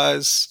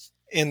DVIs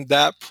in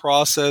that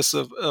process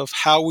of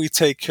how we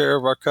take care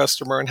of our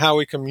customer and how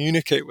we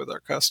communicate with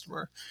our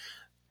customer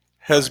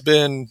has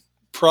been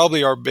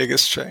probably our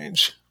biggest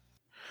change.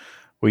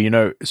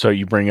 Well, so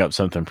you bring up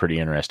something pretty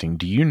interesting.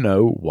 Do you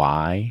know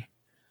why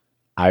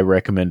I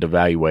recommend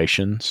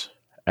evaluations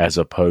as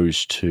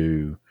opposed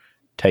to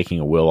taking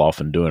a wheel off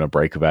and doing a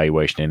brake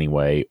evaluation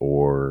anyway,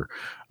 or,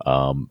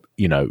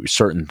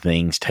 certain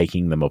things,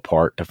 taking them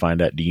apart to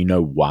find out? Do you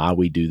know why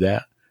we do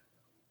that?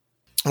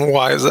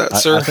 Why is that,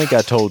 sir?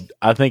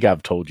 I think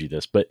I've told you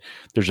this, but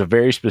there's a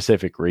very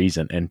specific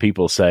reason. And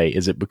people say,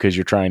 is it because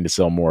you're trying to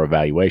sell more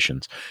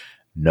evaluations?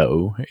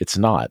 No, it's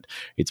not.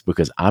 It's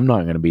because I'm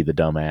not going to be the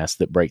dumbass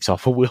that breaks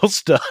off a wheel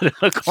stud and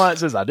the client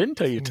says, I didn't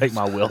tell you to take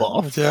my wheel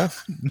off. Yeah.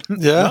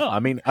 No, I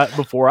mean,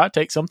 before I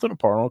take something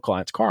apart on a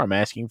client's car, I'm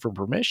asking for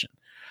permission.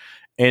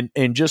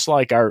 And just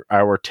like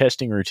our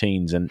testing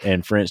routines,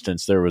 and for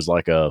instance, there was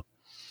like a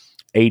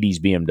 80s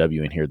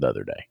BMW in here the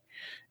other day.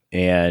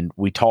 And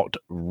we talked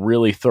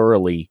really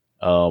thoroughly,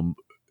 and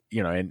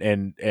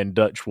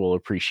Dutch will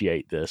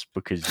appreciate this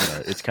because,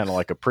 it's kind of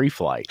like a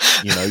pre-flight.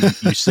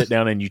 You sit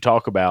down and you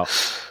talk about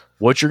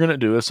what you're going to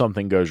do if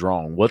something goes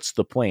wrong. What's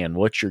the plan?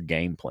 What's your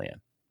game plan?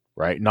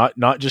 Right?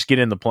 Not just get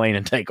in the plane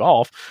and take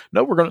off.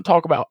 No, we're going to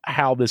talk about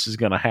how this is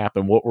going to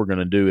happen, what we're going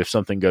to do if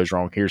something goes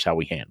wrong. Here's how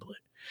we handle it.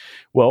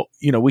 Well,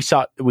 we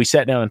sat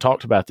down and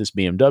talked about this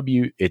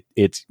BMW.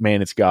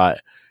 It's got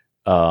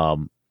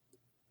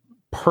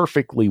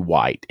perfectly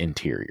white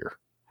interior,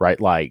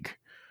 right? Like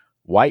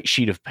white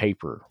sheet of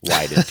paper,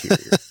 white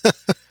interior.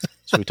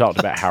 So we talked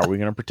about how are we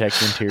going to protect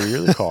the interior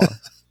of the car?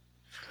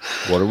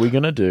 What are we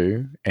going to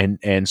do?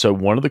 And so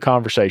one of the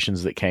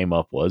conversations that came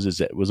up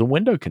was it was a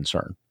window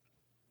concern.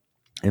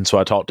 And so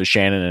I talked to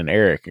Shannon and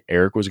Eric.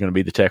 Eric was going to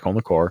be the tech on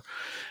the car.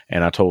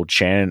 And I told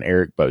Shannon and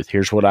Eric both,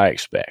 here's what I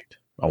expect.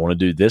 I want to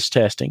do this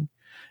testing,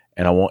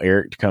 and I want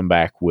Eric to come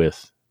back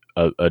with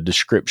a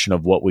description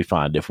of what we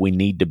find. If we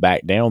need to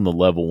back down the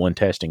level 1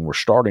 testing we're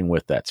starting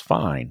with, that's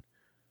fine.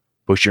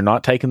 But you're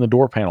not taking the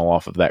door panel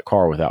off of that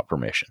car without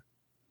permission.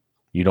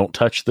 You don't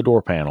touch the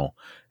door panel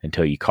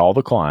until you call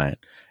the client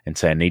and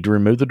say, I need to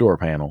remove the door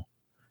panel.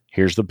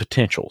 Here's the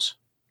potentials,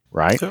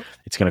 right? Yep.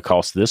 It's going to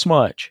cost this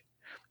much,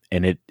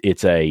 and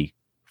it's a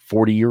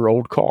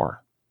 40-year-old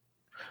car.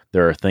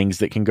 There are things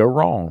that can go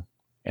wrong,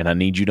 and I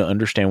need you to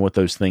understand what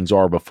those things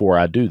are before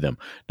I do them.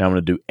 Now, I'm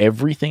going to do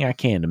everything I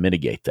can to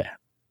mitigate that,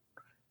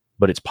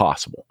 but it's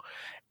possible.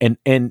 And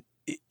it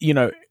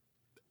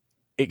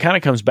kind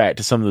of comes back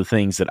to some of the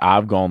things that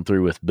I've gone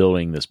through with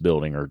building this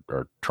building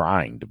or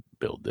trying to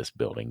build this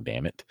building,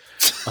 damn it.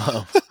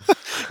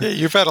 Yeah,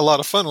 you've had a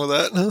lot of fun with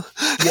that. Huh?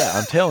 Yeah,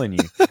 I'm telling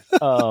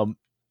you.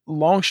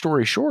 Long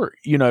story short,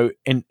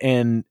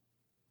 and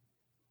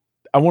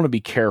I want to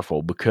be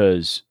careful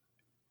because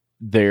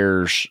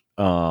there's,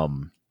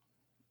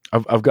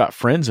 I've got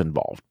friends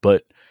involved,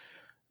 but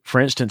for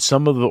instance,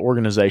 some of the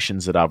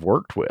organizations that I've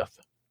worked with,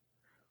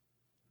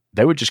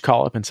 they would just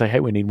call up and say,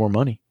 hey, we need more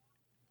money.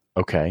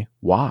 Okay.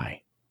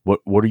 Why?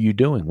 What are you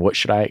doing? What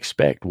should I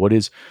expect?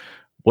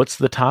 What's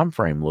the time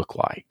frame look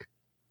like?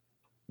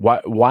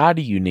 Why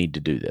do you need to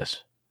do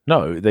this?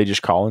 No, they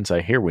just call and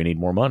say, here, we need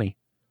more money.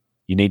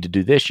 You need to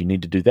do this. You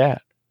need to do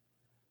that.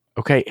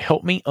 Okay.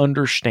 Help me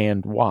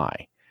understand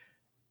why.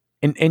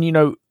 And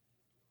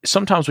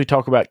sometimes we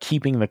talk about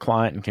keeping the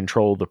client in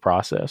control of the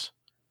process,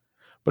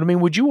 but I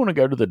mean, would you want to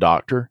go to the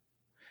doctor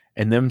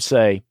and them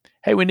say,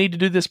 hey, we need to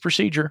do this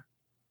procedure?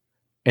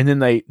 And then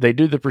they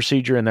do the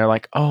procedure and they're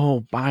like,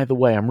 oh, by the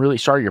way, I'm really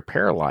sorry you're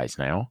paralyzed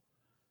now.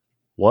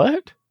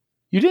 What?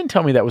 You didn't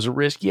tell me that was a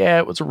risk. Yeah,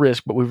 it was a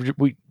risk, but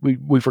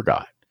we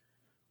forgot.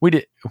 We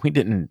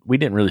didn't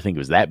really think it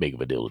was that big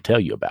of a deal to tell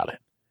you about it.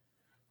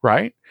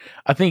 Right?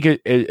 I think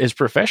as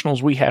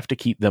professionals, we have to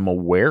keep them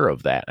aware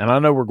of that. And I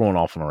know we're going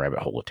off on a rabbit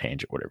hole, a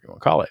tangent, whatever you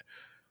want to call it.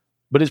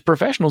 But as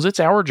professionals, it's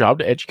our job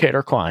to educate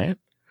our client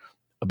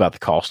about the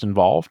cost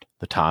involved,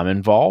 the time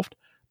involved,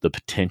 the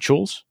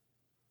potentials.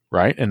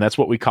 Right? And that's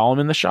what we call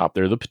them in the shop.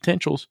 They're the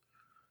potentials.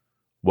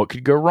 What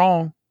could go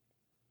wrong?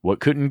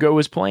 What couldn't go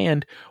as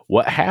planned?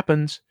 What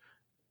happens?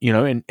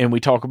 And we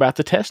talk about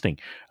the testing.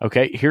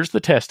 Okay, here's the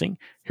testing.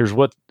 Here's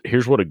what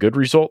a good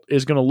result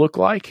is going to look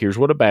like. Here's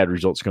what a bad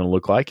result is going to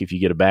look like. If you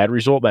get a bad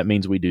result, that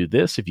means we do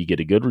this. If you get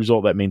a good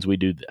result, that means we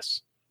do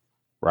this.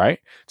 Right?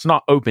 It's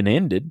not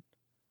open-ended.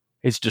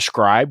 It's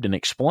described and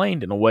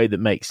explained in a way that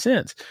makes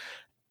sense.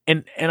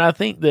 And I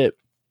think that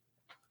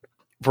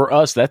for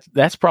us,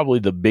 that's probably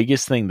the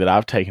biggest thing that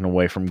I've taken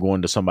away from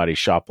going to somebody's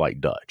shop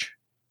like Dutch,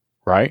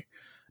 right?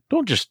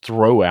 Don't just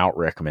throw out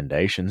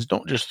recommendations.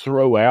 Don't just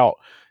throw out,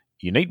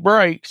 you need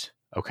brakes.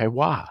 Okay,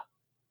 why?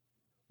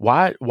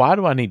 Why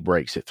do I need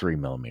brakes at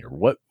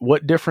 3mm?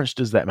 What difference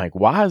does that make?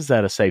 Why is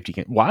that a safety?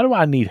 Why do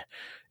I need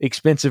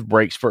expensive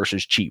brakes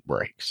versus cheap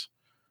brakes?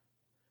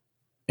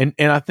 And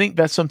I think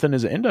that's something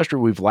as an industry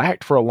we've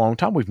lacked for a long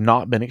time. We've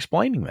not been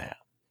explaining that.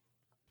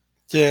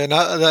 Yeah, and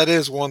that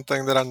is one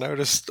thing that I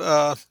noticed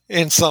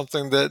in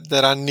something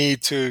that I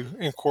need to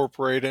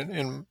incorporate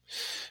in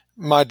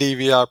my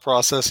DVI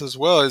process as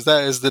well, is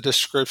the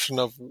description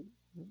of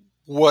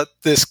what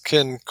this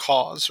can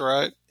cause,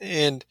 right?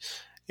 And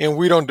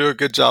we don't do a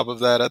good job of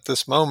that at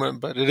this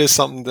moment, but it is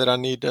something that I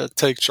need to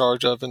take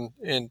charge of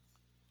and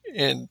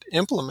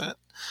implement.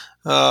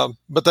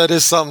 But that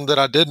is something that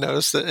I did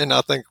notice, and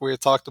I think we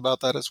had talked about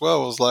that as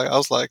well. I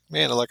was like,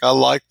 man, like I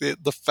like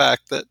the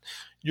fact that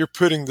you're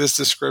putting this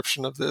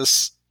description of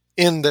this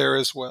in there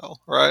as well,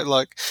 right?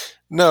 Like,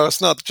 no,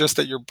 it's not just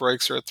that your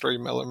brakes are at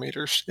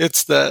 3mm.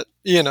 It's that,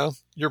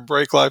 your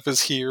brake life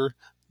is here.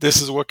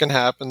 this is what can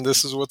happen.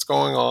 This is what's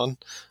going on.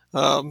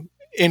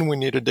 And we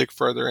need to dig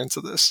further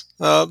into this.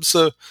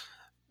 So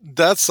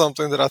that's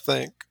something that I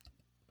think,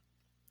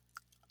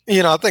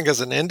 I think as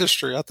an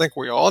industry, I think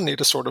we all need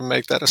to sort of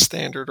make that a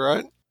standard,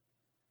 right?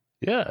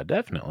 Yeah,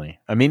 definitely.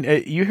 I mean,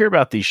 you hear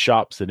about these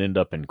shops that end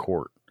up in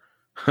court.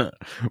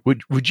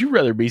 Would you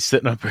rather be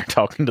sitting up there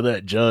talking to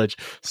that judge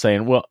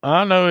saying, well,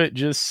 I know it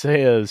just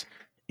says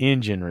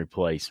engine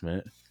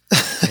replacement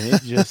and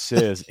it just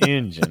says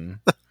engine,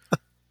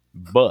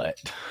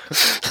 but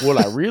what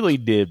I really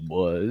did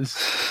was,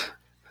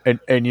 and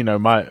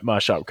my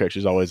shop coach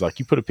is always like,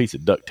 you put a piece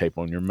of duct tape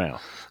on your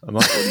mouth. I'm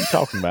like, what are you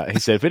talking about? He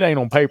said, if it ain't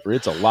on paper,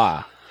 it's a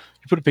lie.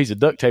 You put a piece of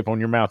duct tape on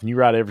your mouth and you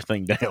write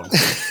everything down.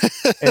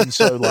 And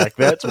so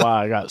that's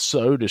why I got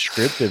so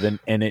descriptive,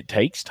 and it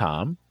takes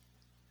time.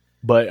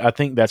 But I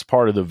think that's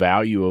part of the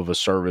value of a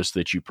service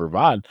that you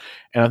provide.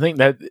 And I think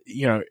that,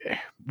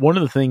 one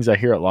of the things I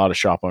hear a lot of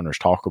shop owners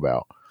talk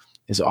about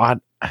is, I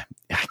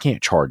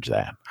can't charge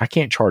that. I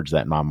can't charge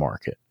that in my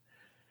market.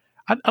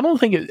 I don't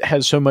think it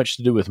has so much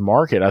to do with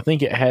market. I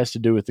think it has to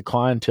do with the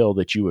clientele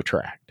that you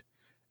attract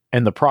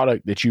and the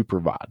product that you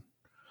provide,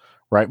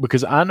 right?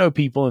 Because I know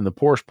people in the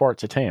poorest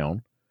parts of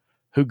town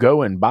who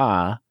go and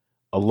buy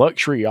a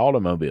luxury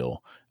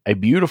automobile, a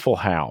beautiful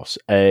house,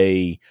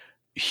 a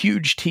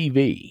huge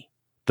TV,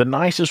 the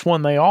nicest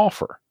one they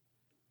offer.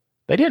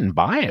 They didn't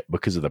buy it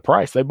because of the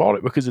price. They bought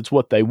it because it's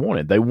what they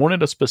wanted. They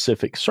wanted a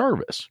specific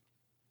service.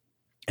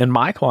 And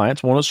my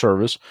clients want a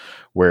service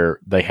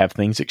where they have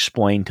things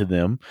explained to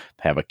them,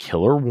 they have a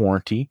killer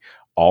warranty,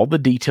 all the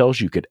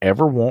details you could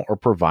ever want are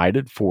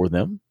provided for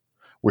them.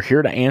 We're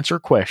here to answer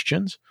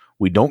questions.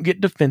 We don't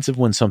get defensive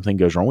when something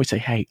goes wrong. We say,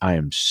 hey, I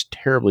am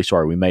terribly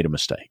sorry. We made a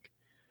mistake.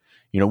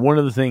 One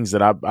of the things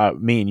that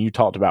me and you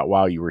talked about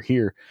while you were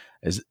here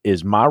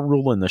is my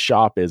rule in the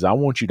shop is I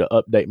want you to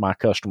update my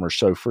customers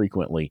so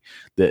frequently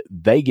that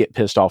they get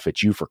pissed off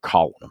at you for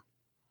calling them.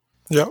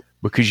 Yep.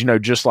 Because,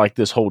 just like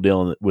this whole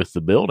deal with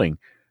the building,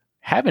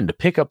 having to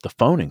pick up the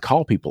phone and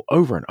call people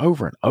over and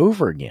over and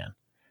over again.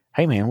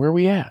 Hey, man, where are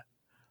we at?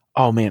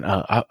 Oh, man,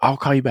 I'll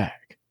call you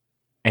back.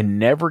 And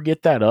never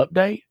get that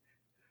update,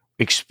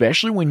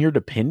 especially when you're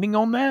depending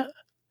on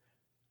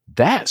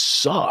that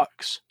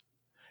sucks.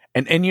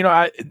 And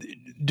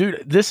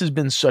dude, this has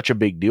been such a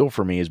big deal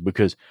for me is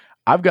because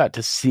I've got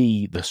to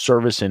see the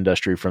service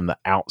industry from the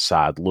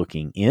outside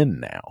looking in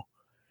now,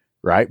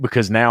 right?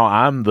 Because now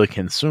I'm the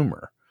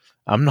consumer.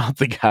 I'm not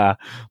the guy,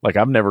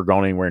 I've never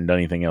gone anywhere and done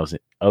anything else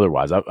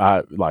otherwise.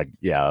 I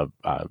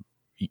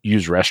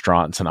use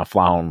restaurants and I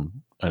fly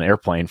on an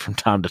airplane from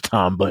time to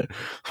time, but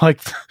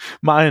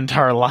my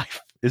entire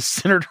life is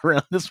centered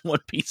around this one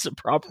piece of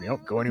property. I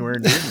don't go anywhere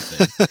and do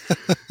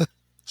anything.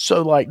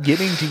 So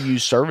getting to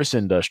use service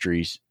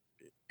industries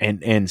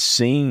and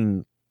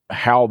seeing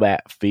how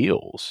that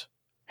feels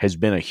has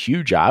been a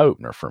huge eye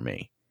opener for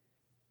me.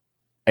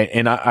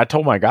 And I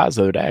told my guys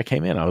the other day I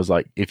came in, I was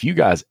like, if you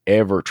guys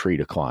ever treat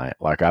a client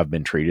like I've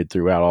been treated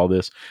throughout all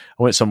this,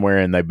 I went somewhere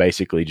and they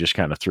basically just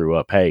kind of threw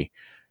up, hey,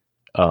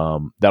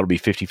 that'll be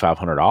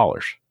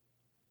 $5,500.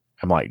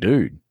 I'm like,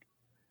 dude,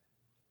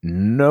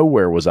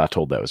 nowhere was I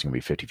told that was going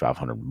to be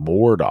 $5,500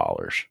 more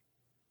dollars.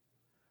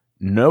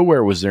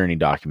 Nowhere was there any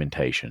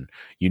documentation.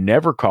 You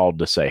never called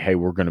to say, hey,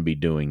 we're going to be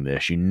doing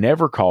this. You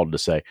never called to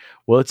say,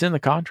 well, it's in the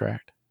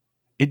contract.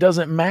 It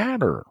doesn't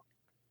matter.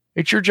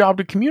 It's your job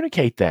to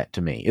communicate that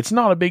to me. It's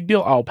not a big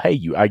deal. I'll pay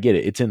you. I get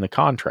it. It's in the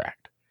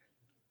contract.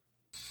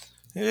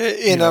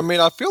 And I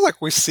mean, I feel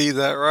like we see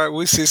that, right?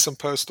 We see some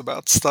posts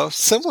about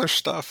similar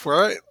stuff,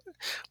 right?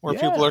 Where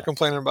people are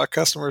complaining about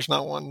customers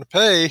not wanting to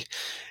pay.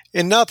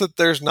 And not that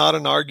there's not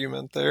an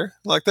argument there.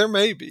 There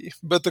may be.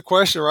 But the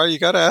question, right, you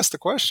got to ask the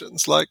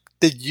questions.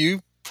 Did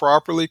you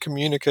properly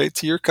communicate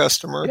to your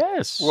customer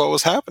what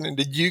was happening?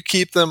 Did you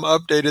keep them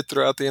updated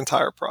throughout the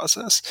entire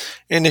process?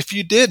 And if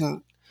you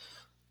didn't,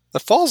 that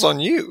falls on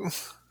you.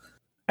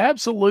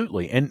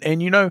 Absolutely. And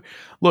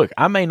look,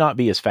 I may not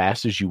be as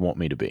fast as you want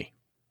me to be.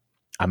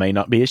 I may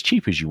not be as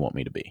cheap as you want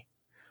me to be.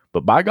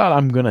 But by God,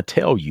 I'm going to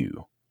tell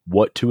you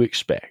what to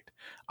expect.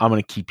 I'm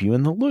going to keep you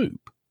in the loop.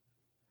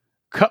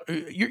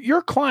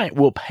 Your client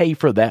will pay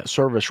for that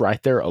service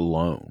right there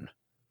alone.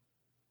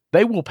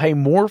 They will pay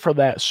more for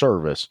that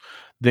service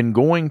than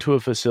going to a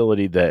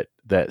facility that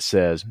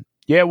says,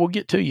 yeah, we'll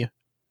get to you.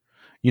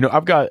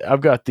 I've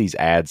got these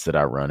ads that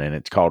I run, and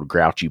it's called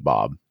Grouchy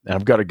Bob. And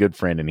I've got a good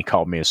friend, and he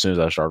called me as soon as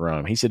I started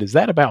running. He said, is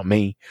that about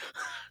me?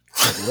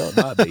 I said, well,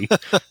 it might be.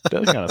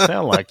 Does kind of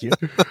sound like you.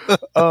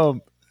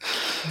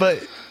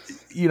 But,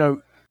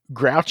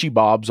 Grouchy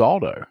Bob's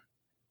Auto.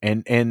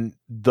 And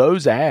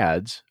those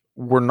ads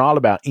were not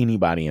about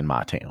anybody in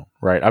my town,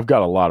 right? I've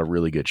got a lot of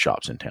really good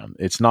shops in town.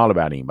 It's not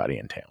about anybody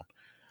in town.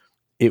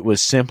 It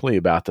was simply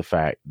about the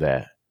fact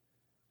that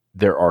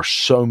there are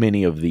so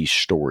many of these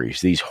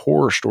stories, these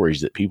horror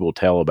stories that people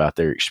tell about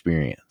their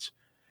experience.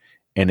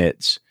 And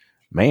it's,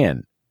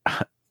 man,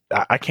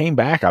 I came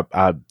back.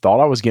 I thought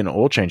I was getting an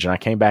oil change, and I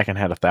came back and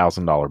had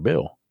 $1,000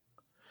 bill.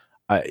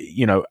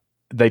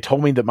 They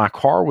told me that my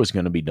car was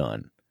going to be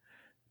done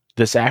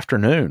this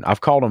afternoon.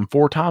 I've called them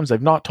 4 times.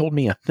 They've not told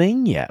me a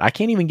thing yet. I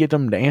can't even get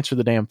them to answer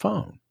the damn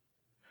phone.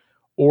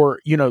 Or,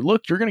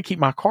 look, you're going to keep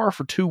my car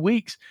for 2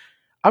 weeks.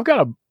 I've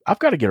got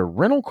to get a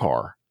rental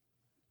car.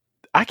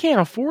 I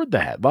can't afford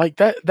that. Like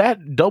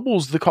that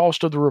doubles the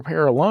cost of the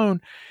repair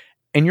alone.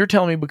 And you're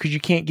telling me because you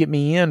can't get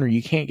me in or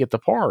you can't get the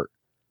part.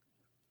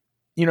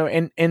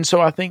 And so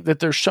I think that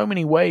there's so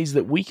many ways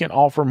that we can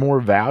offer more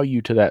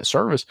value to that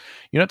service.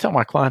 I tell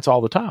my clients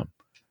all the time,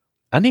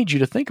 I need you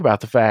to think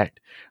about the fact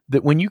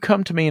that when you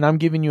come to me and I'm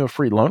giving you a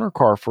free loaner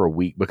car for a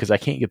week because I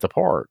can't get the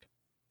part,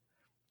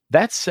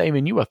 that's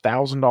saving you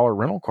 $1,000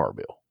 rental car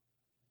bill,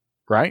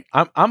 right?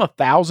 I'm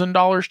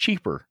 $1,000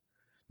 cheaper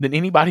than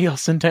anybody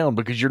else in town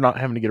because you're not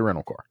having to get a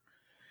rental car.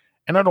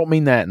 And I don't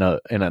mean that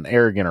in an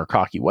arrogant or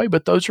cocky way,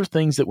 but those are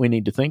things that we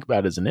need to think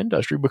about as an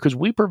industry because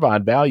we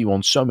provide value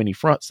on so many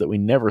fronts that we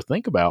never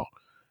think about,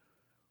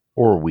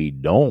 or we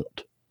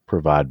don't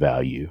provide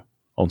value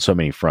on so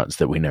many fronts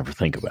that we never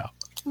think about.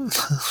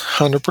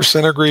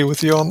 100% agree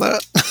with you on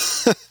that.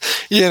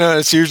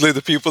 It's usually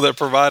the people that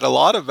provide a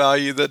lot of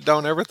value that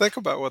don't ever think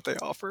about what they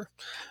offer.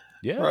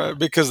 Yeah. Right.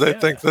 Because they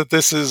think that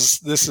this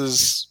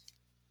is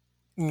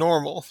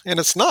normal, and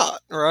it's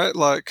not, right?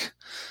 Like,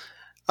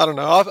 I don't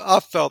know.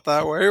 I've felt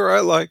that way,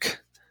 right? Like,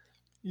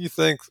 you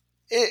think,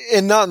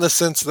 and not in the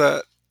sense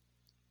that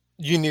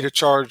you need to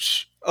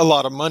charge a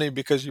lot of money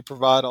because you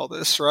provide all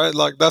this, right?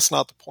 Like, that's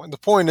not the point. The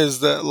point is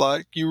that,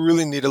 like, you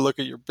really need to look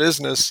at your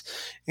business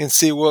and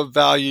see what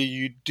value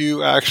you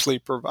do actually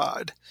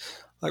provide.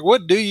 Like,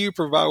 what do you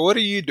provide? What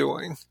are you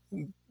doing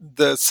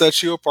that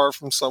sets you apart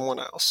from someone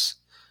else?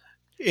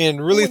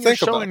 And really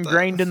think about that. When you're so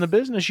ingrained in the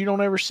business, you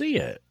don't ever see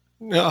it.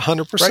 Yeah,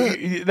 100%.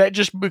 Right? That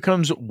just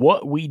becomes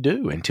what we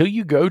do until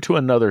you go to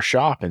another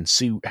shop and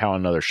see how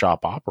another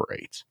shop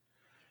operates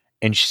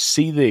and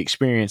see the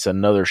experience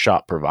another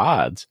shop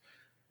provides.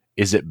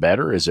 Is it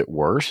better? Is it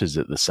worse? Is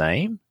it the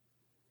same?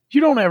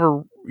 You don't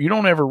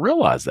ever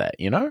realize that,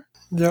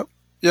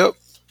 Yep.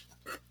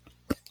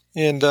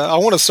 And I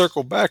want to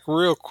circle back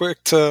real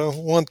quick to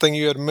one thing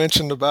you had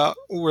mentioned about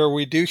where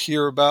we do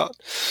hear about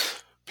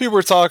people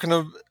are talking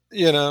of,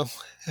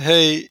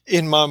 hey,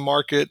 in my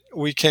market,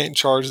 we can't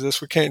charge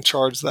this, we can't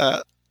charge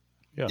that.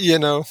 Yeah.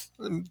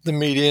 The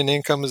median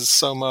income is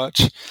so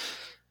much.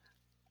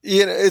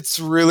 It's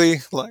really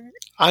like,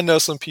 I know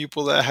some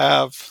people that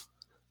have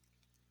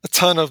a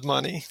ton of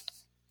money,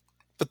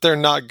 but they're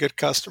not good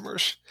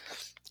customers.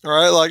 All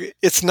right. Like,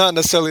 it's not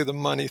necessarily the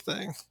money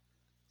thing.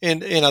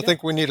 And I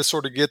think we need to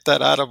sort of get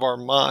that out of our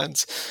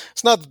minds.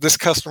 It's not that this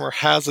customer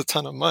has a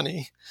ton of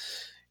money.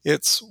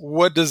 It's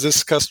what does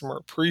this customer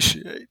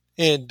appreciate?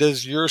 And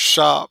does your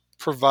shop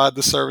provide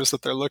the service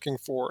that they're looking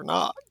for or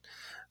not?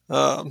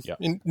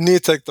 You need to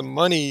take the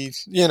money,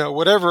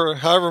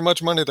 however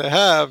much money they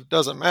have,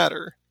 doesn't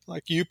matter.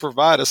 Like, you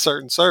provide a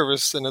certain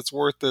service and it's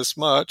worth this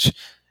much.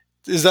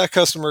 Is that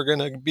customer going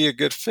to be a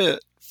good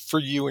fit for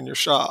you and your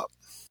shop?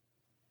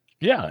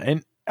 Yeah.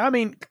 And I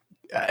mean,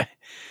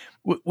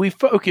 we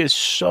focus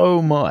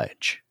so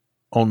much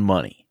on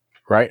money,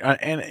 right?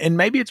 And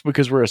maybe it's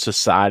because we're a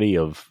society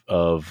of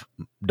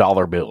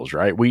dollar bills,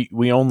 right?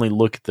 We only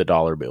look at the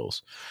dollar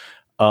bills.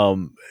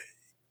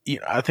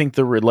 I think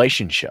the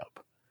relationship,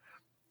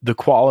 the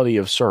quality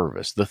of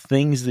service, the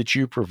things that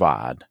you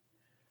provide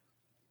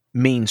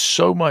means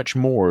so much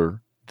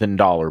more than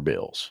dollar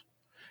bills.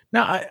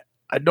 Now,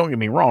 I don't get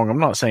me wrong. I'm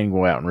not saying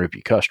go out and rip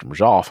your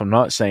customers off. I'm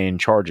not saying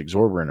charge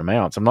exorbitant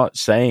amounts. I'm not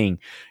saying,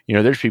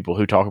 there's people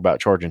who talk about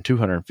charging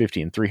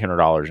 $250 and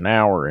 $300 an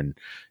hour and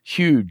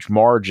huge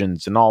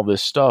margins and all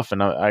this stuff.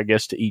 And I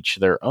guess to each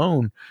their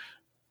own.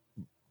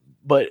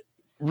 But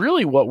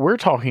really what we're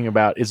talking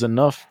about is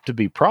enough to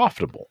be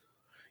profitable.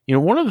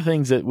 One of the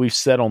things that we've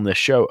said on this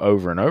show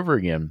over and over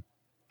again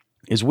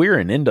is we're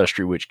an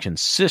industry which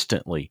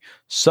consistently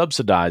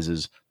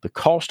subsidizes the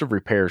cost of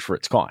repairs for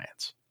its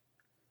clients.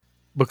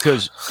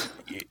 Because,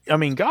 I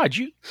mean, God,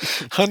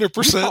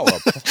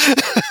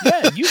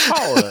 100%. You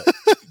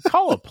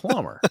call a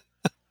plumber,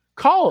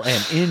 call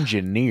an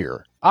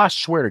engineer. I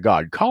swear to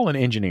God, call an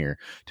engineer.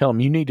 Tell them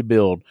you need to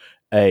build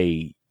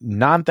a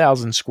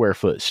 9,000 square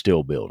foot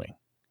steel building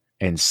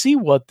and see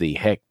what the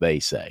heck they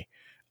say.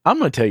 I'm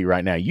going to tell you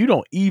right now, you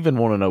don't even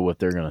want to know what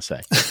they're going to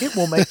say. It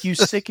will make you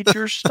sick at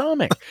your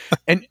stomach.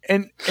 And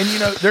they're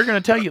going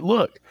to tell you,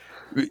 look,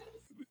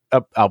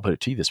 I'll put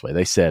it to you this way.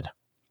 They said,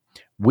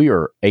 we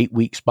are 8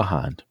 weeks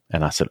behind.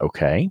 And I said,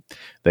 okay.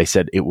 They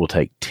said it will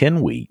take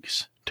 10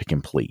 weeks to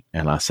complete.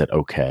 And I said,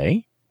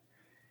 okay.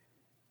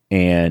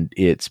 And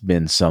it's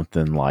been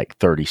something like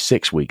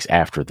 36 weeks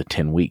after the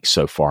 10 weeks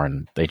so far.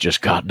 And they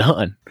just got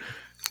done.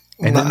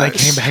 And then they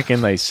came back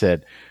and they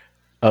said,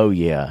 oh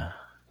yeah,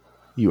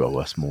 you owe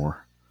us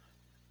more.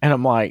 And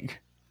I'm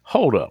like,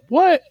 hold up.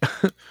 What?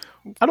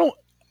 I don't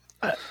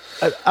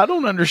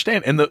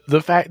understand. And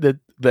the fact that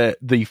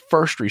the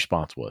first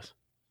response was,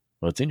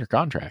 well, it's in your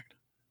contract.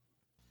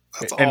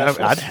 That's and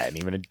awful. I hadn't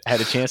even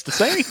had a chance to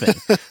say anything,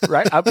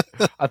 right?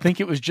 I think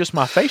it was just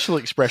my facial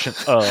expression.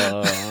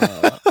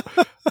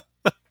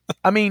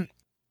 I mean,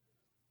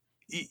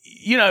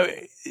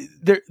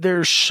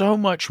 there's so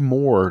much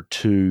more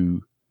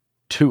to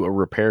a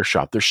repair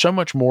shop. There's so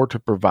much more to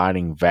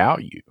providing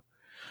value.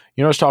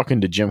 I was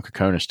talking to Jim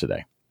Kokonis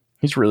today.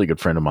 He's a really good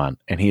friend of mine,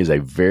 and he is a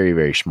very,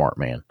 very smart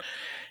man.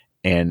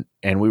 And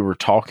we were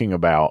talking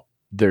about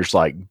there's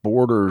like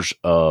borders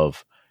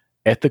of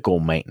ethical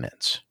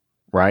maintenance,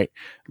 right?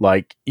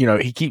 Like,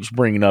 he keeps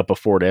bringing up a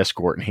Ford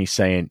Escort, and he's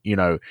saying,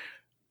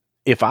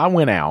 if I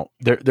went out,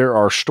 there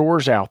are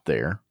stores out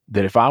there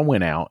that if I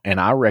went out and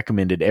I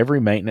recommended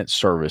every maintenance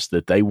service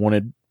that they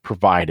wanted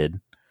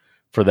provided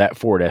for that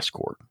Ford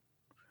Escort,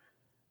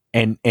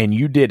 and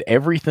you did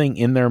everything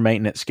in their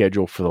maintenance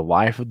schedule for the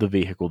life of the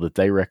vehicle that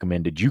they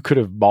recommended, you could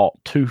have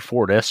bought 2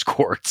 Ford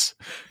Escorts.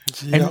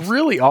 Yeah. And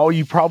really all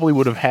you probably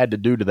would have had to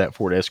do to that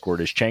Ford Escort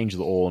is change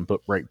the oil and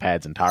put brake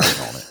pads and tires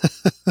on it.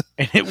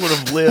 And it would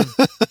have lived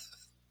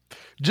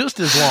just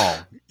as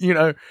long,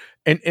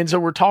 And so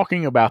we're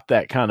talking about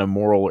that kind of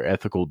moral or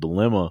ethical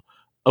dilemma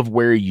of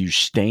where you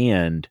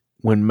stand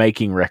when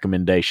making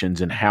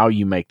recommendations and how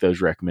you make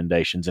those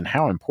recommendations and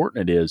how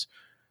important it is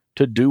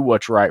to do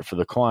what's right for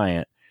the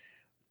client.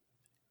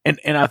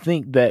 And I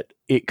think that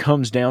it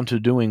comes down to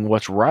doing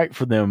what's right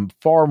for them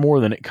far more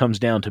than it comes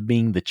down to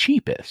being the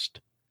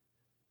cheapest,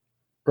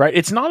 right?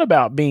 It's not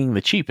about being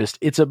the cheapest.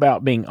 It's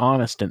about being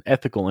honest and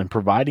ethical and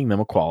providing them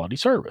a quality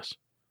service.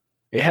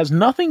 It has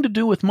nothing to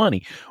do with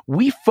money.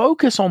 We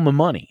focus on the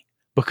money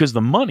because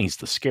the money's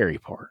the scary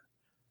part,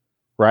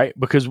 right?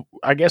 Because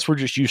I guess we're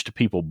just used to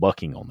people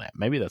bucking on that.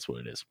 Maybe that's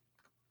what it is.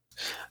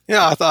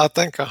 Yeah, I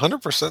think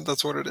 100%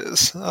 that's what it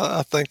is.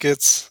 I think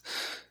it's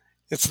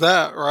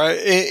that, right?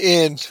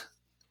 And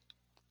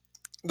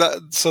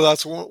so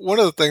that's one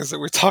of the things that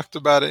we talked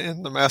about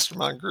in the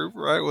mastermind group,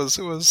 right?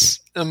 It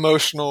was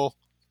emotional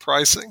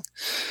pricing.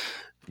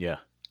 Yeah.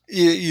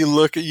 You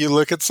look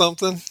at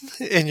something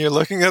and you're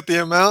looking at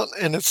the amount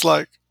and it's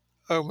like,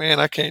 oh man,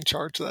 I can't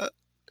charge that.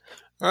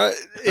 Right.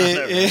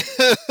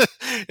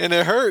 And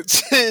it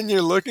hurts. And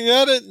you're looking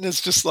at it and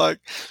it's just like,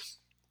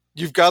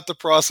 you've got the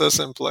process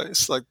in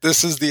place. Like,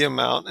 this is the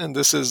amount and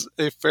this is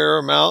a fair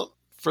amount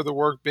for the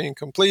work being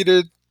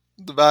completed,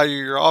 the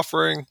value you're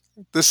offering.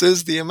 This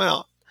is the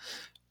amount.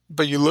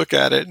 But you look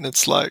at it and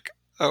it's like,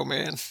 oh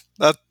man,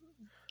 that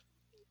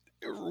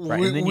right.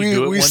 And then you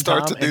do it we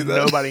start to do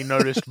that. Nobody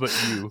noticed but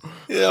you.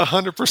 Yeah,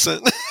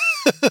 100%.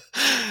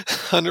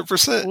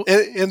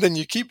 100%. And then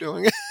you keep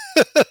doing it.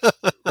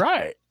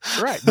 Right.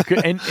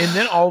 And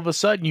then all of a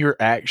sudden you're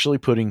actually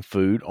putting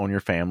food on your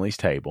family's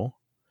table,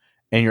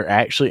 and you're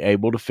actually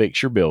able to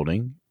fix your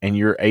building, and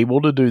you're able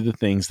to do the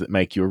things that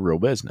make you a real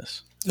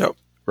business. Yep.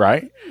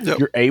 Right? Yep.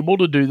 You're able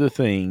to do the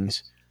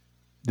things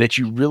that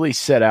you really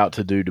set out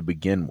to do to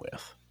begin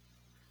with.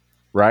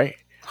 Right?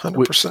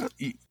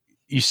 100%.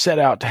 You set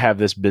out to have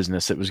this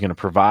business that was going to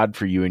provide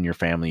for you and your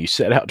family. You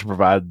set out to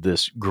provide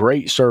this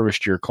great service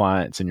to your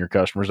clients and your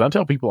customers. I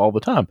tell people all the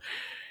time,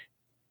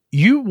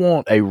 you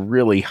want a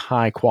really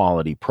high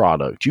quality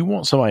product. You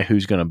want somebody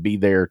who's going to be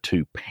there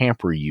to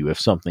pamper you if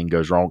something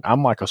goes wrong.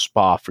 I'm like a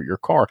spa for your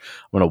car.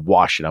 I'm going to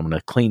wash it. I'm going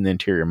to clean the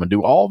interior. I'm going to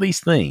do all these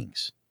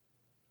things.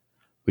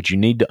 But you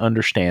need to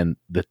understand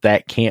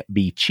that can't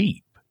be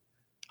cheap.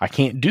 I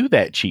can't do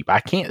that cheap.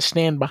 I can't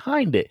stand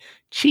behind it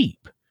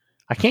cheap.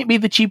 I can't be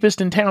the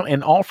cheapest in town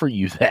and offer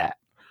you that.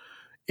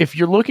 If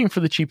you're looking for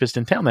the cheapest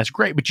in town, that's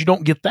great, but you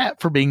don't get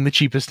that for being the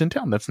cheapest in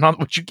town. That's not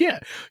what you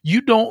get.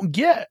 You don't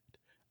get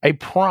a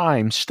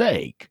prime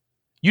steak.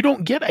 You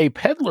don't get a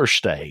peddler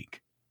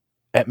steak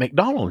at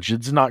McDonald's.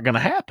 It's not going to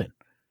happen.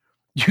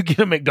 You get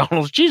a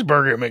McDonald's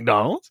cheeseburger at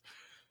McDonald's,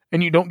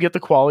 and you don't get the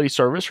quality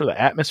service or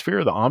the atmosphere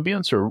or the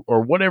ambience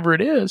or whatever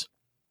it is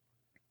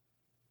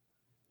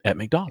at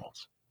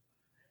McDonald's.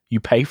 You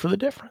pay for the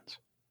difference.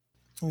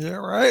 Yeah,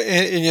 right.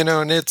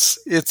 And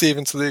it's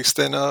even to the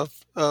extent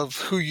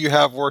of who you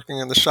have working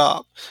in the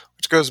shop,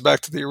 which goes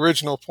back to the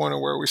original point of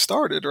where we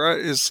started, right?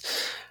 Is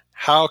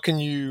how can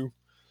you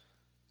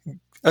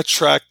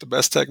attract the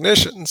best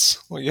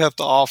technicians? Well, you have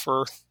to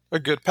offer a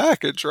good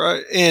package,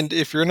 right? And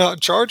if you're not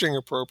charging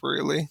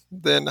appropriately,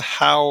 then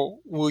how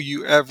will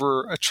you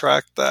ever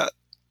attract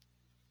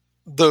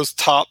those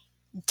top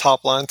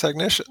line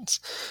technicians?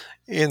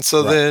 And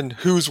so then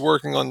who's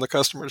working on the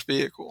customer's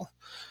vehicle?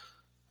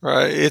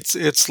 Right.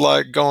 It's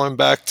like going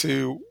back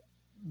to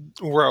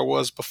where I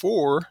was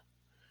before,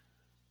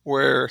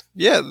 where,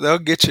 yeah, they'll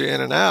get you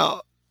in and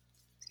out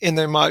and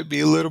they might be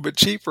a little bit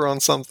cheaper on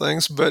some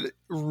things, but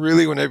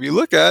really whenever you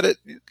look at it,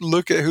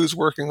 look at who's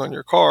working on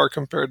your car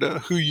compared to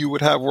who you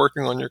would have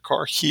working on your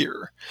car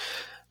here.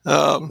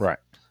 Right.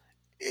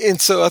 And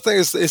so I think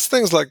it's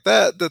things like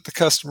that the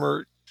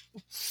customer,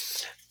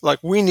 like,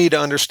 we need to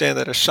understand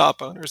that as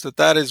shop owners,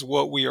 that is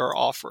what we are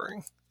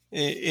offering.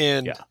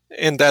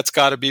 And that's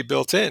got to be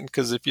built in,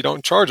 because if you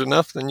don't charge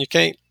enough, then you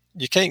can't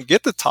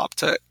get the top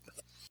tech.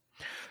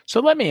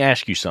 So let me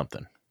ask you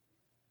something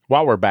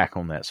while we're back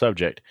on that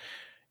subject.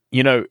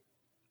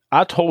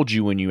 I told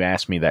you when you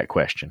asked me that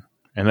question,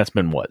 and that's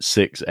been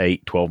 6,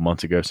 8, 12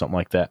 months ago, something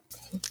like that.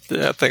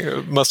 Yeah, I think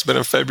it must have been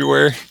in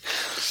February.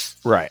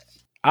 Right.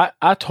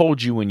 I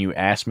told you when you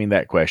asked me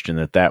that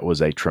question that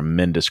was a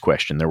tremendous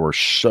question. There were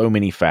so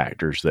many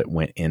factors that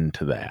went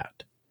into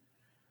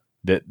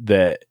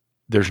that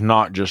there's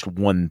not just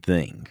one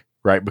thing,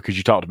 right? Because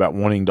you talked about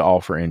wanting to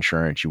offer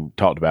insurance. You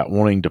talked about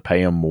wanting to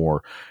pay them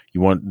more. You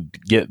want to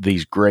get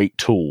these great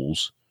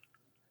tools.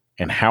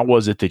 And how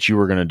was it that you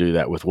were going to do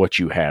that with what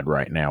you had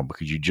right now?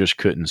 Because you just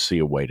couldn't see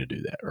a way to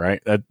do that,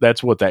 right?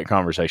 That's what that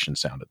conversation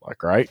sounded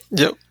like, right?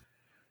 Yep.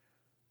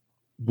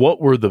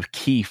 What were the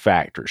key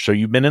factors? So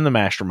you've been in the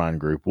mastermind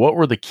group. What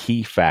were the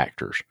key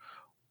factors?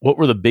 What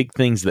were the big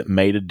things that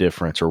made a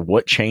difference, or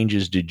what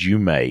changes did you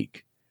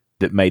make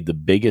that made the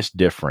biggest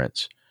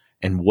difference?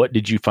 And what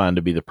did you find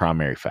to be the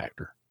primary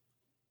factor?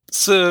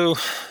 So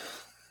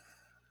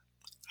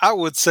I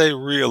would say,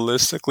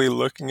 realistically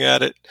looking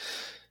at it,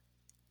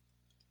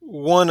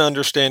 one,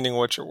 understanding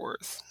what you're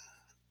worth,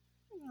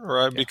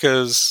 right? Yeah.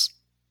 Because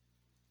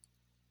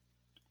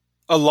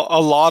a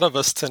lot of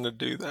us tend to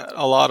do that.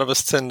 A lot of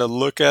us tend to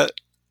look at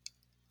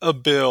a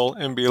bill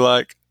and be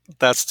like,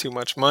 that's too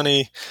much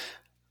money.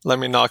 Let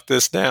me knock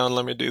this down.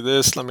 Let me do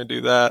this. Let me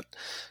do that.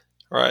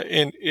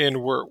 Right.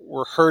 And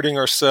we're hurting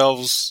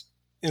ourselves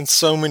in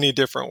so many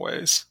different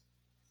ways.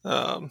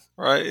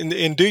 Right.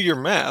 And do your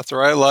math,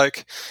 right?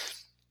 Like,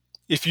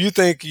 if you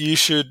think you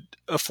should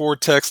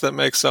afford text that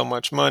makes so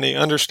much money,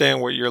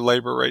 understand what your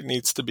labor rate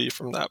needs to be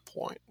from that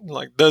point.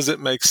 Like, does it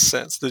make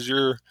sense? Does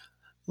your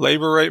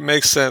labor rate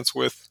make sense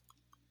with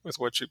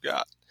what you've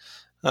got?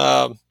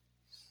 And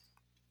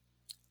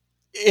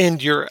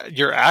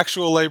your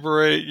actual labor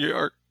rate,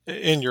 your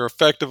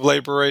effective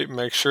labor rate,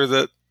 make sure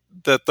that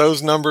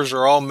those numbers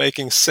are all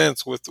making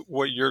sense with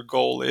what your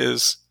goal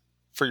is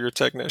for your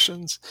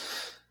technicians.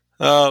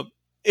 And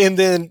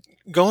then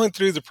going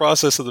through the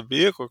process of the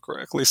vehicle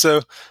correctly.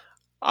 So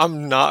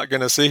I'm not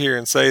going to sit here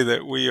and say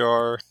that we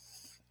are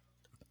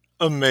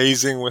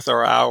amazing with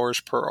our hours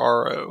per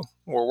RO.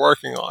 We're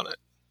working on it.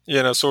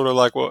 Sort of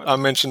like what I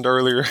mentioned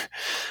earlier,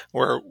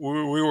 where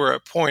we were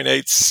at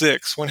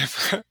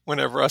 0.86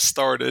 whenever I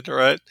started,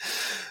 right?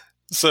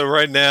 So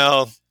right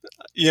now,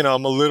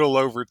 I'm a little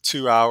over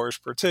 2 hours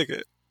per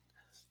ticket.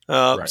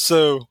 Right.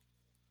 So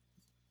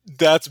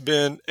that's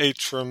been a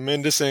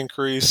tremendous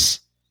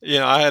increase.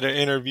 I had an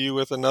interview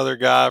with another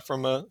guy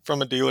from a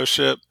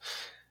dealership,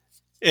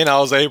 and I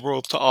was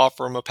able to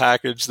offer him a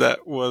package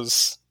that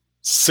was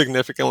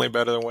significantly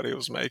better than what he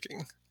was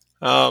making.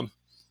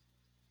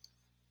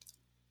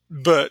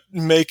 But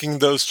making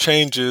those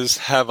changes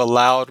have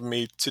allowed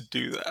me to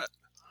do that,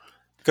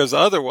 because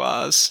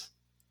otherwise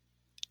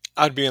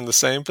I'd be in the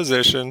same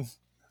position,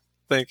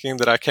 thinking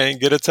that I can't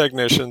get a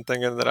technician,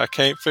 thinking that I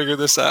can't figure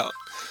this out,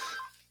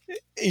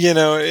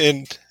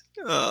 and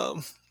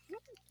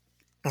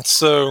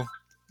so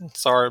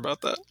sorry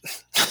about that.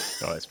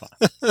 Oh, it's fine.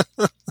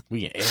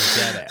 We can edit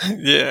that out.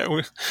 Yeah.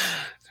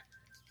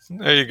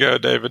 There you go,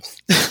 David.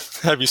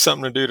 Have you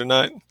something to do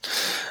tonight?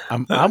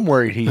 I'm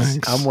worried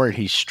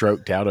he's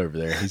stroked out over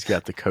there. He's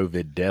got the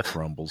COVID death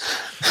rumbles.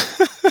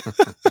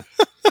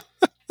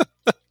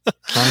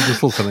 I'm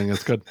just listening.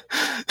 It's good.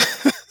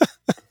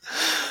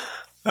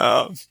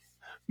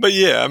 But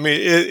yeah, I mean,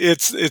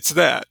 it's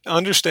that.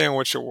 Understand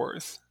what you're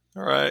worth.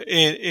 All right.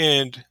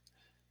 And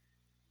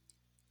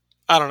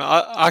I don't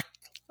know.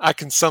 I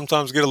can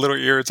sometimes get a little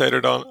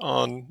irritated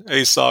on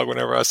ASOG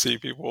whenever I see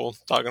people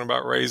talking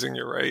about raising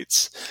your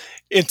rates.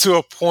 And to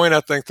a point, I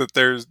think that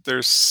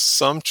there's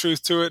some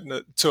truth to it.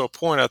 And to a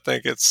point, I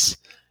think it's,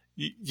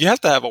 you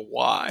have to have a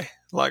why.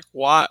 Like,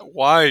 why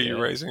are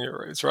you raising your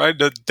rates, right?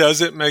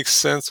 Does it make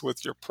sense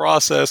with your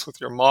process, with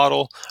your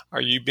model?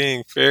 Are you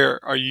being fair?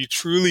 Are you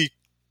truly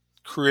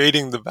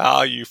creating the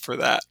value for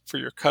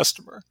your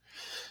customer?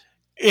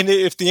 And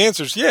if the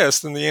answer is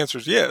yes, then the answer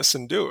is yes,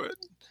 and do it.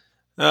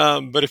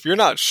 But if you're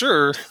not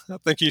sure, I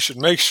think you should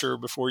make sure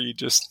before you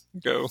just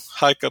go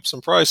hike up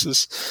some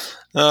prices.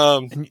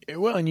 And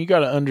you got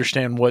to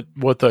understand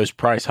what those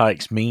price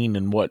hikes mean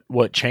and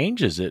what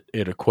changes it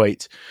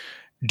equates.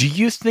 Do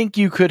you think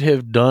you could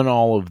have done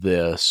all of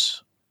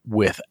this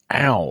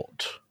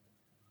without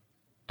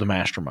the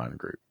mastermind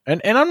group?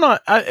 And I'm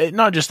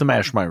not just the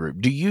mastermind group.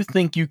 Do you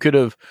think you could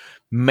have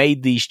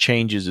made these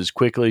changes as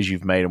quickly as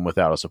you've made them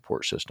without a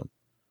support system?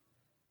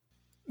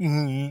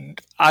 I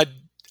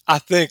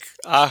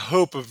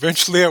hope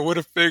eventually I would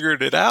have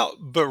figured it out,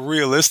 but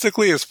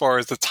realistically, as far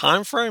as the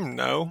time frame,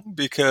 no,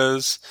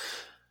 because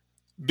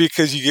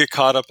you get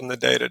caught up in the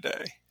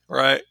day-to-day,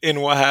 right?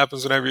 And what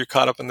happens whenever you're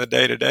caught up in the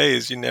day-to-day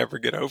is you never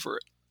get over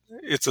it.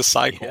 It's a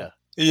cycle. Yeah.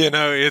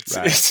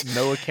 It's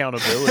no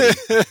accountability.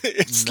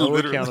 It's no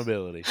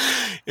accountability.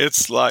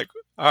 It's like,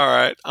 all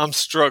right, I'm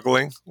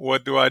struggling.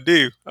 What do I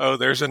do? Oh,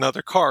 there's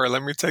another car.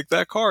 Let me take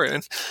that car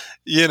in,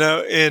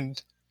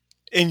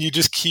 and you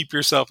just keep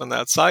yourself in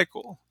that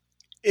cycle.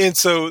 And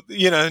so,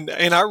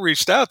 and I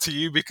reached out to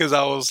you because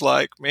I was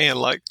like, man,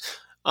 like,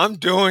 I'm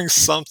doing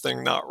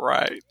something not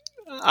right.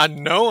 I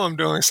know I'm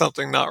doing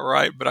something not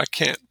right, but I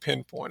can't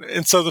pinpoint it.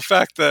 And so the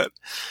fact that,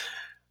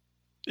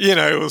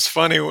 it was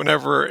funny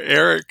whenever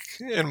Eric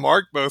and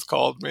Mark both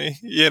called me,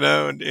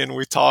 and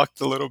we talked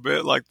a little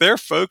bit, like, their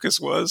focus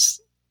was,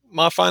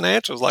 my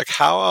financials, like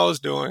how I was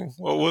doing,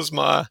 what was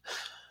my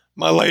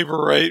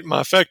labor rate,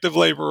 my effective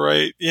labor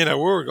rate. We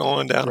were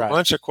going down a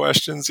bunch of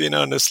questions,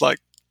 and it's like,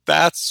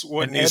 that's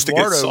what needs to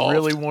get solved. Eduardo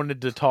really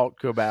wanted to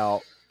talk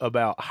about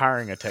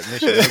hiring a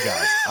technician. No,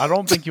 guys, I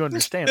don't think you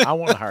understand. I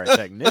want to hire a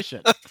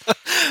technician.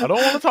 I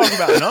don't want to talk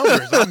about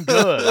numbers. I'm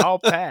good. I'll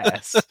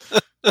pass.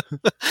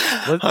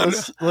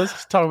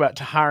 Let's talk about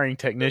hiring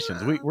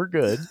technicians. We're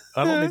good.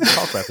 I don't need to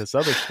talk about this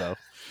other stuff.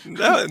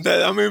 No,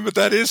 but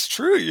that is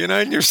true,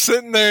 and you're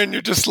sitting there and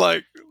you're just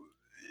like,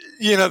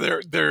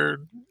 they're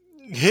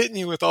hitting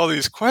you with all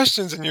these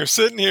questions, and you're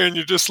sitting here and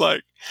you're just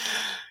like,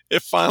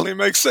 it finally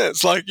makes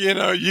sense. Like,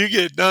 you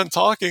get done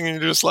talking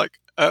and you're just like,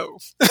 oh,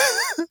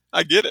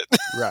 I get it.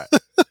 Right.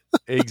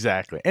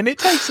 Exactly. And it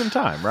takes some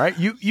time, right?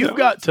 You've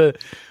got to,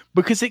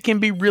 because it can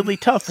be really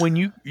tough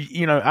when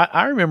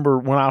I remember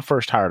when I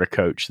first hired a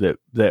coach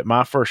that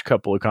my first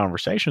couple of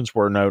conversations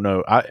were,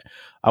 no,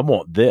 I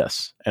want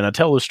this. And I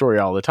tell this story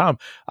all the time.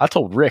 I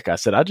told Rick, I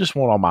said, I just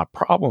want all my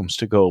problems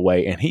to go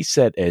away. And he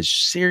said, as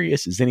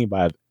serious as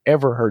anybody I've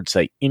ever heard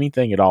say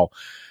anything at all,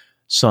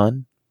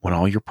 son, when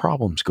all your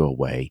problems go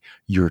away,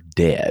 you're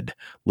dead.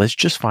 Let's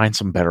just find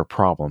some better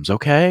problems,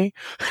 okay?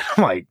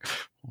 I'm like,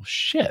 well,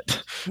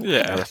 shit.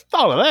 Yeah. I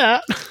thought of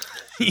that.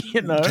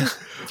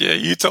 Yeah,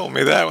 you told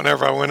me that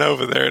whenever I went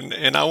over there,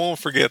 and I won't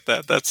forget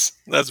that.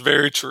 That's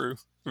very true.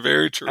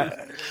 Very true.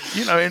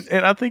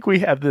 And I think we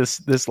have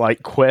this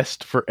like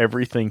quest for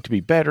everything to be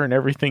better and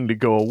everything to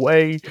go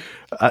away.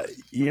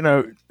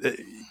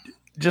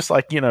 Just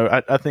like,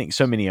 I think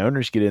so many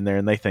owners get in there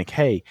and they think,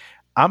 hey,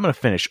 I'm going to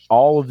finish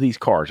all of these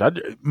cars.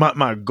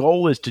 My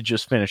goal is to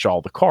just finish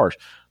all the cars.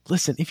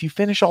 Listen, if you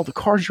finish all the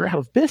cars, you're out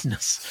of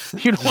business.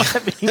 You don't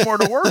have any more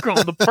to work on.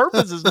 The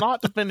purpose is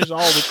not to finish all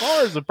the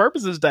cars. The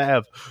purpose is to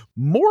have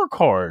more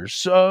cars.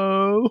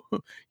 So,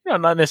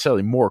 not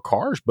necessarily more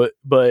cars, but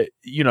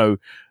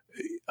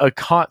a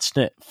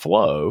constant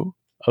flow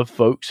of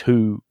folks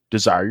who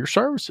desire your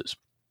services.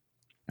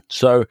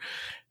 So,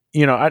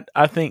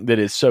 I think that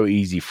it's so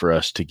easy for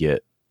us to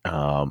get,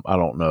 I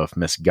don't know if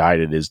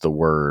misguided is the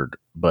word,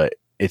 but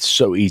it's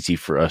so easy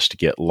for us to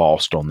get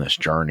lost on this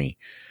journey.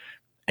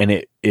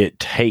 And it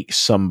takes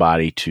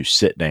somebody to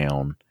sit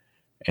down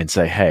and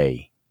say,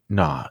 hey,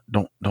 nah,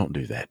 don't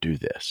do that. Do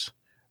this.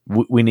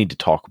 We need to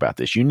talk about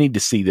this. You need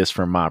to see this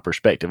from my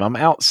perspective. I'm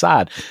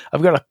outside.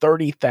 I've got a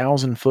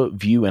 30,000 foot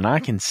view and I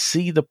can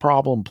see the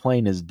problem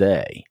plain as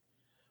day.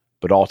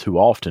 But all too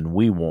often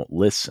we won't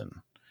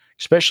listen,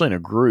 especially in a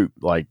group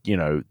like,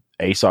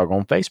 ASOG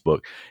on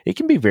Facebook. It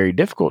can be very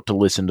difficult to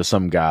listen to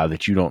some guy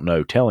that you don't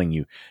know telling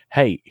you,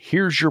 hey,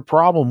 here's your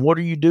problem. What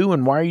are you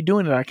doing? Why are you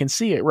doing it? I can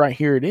see it right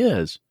here. It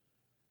is.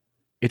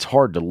 It's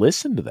hard to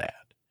listen to that.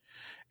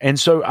 And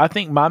so I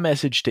think my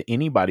message to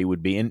anybody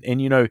would be, and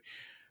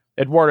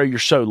Eduardo, you're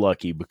so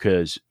lucky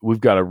because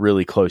we've got a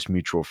really close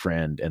mutual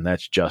friend, and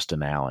that's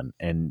Justin Allen.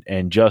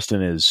 And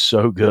Justin is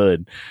so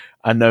good.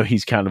 I know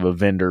he's kind of a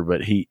vendor,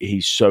 but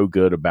he's so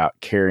good about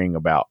caring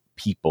about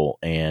people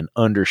and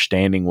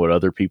understanding what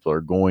other people are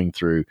going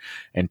through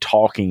and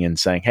talking and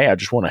saying, hey, I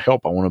just want to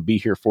help. I want to be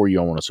here for you.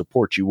 I want to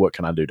support you. What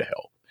can I do to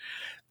help?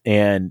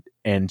 And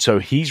so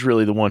he's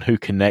really the one who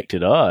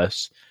connected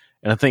us.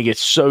 And I think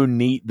it's so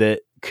neat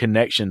that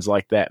connections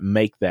like that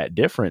make that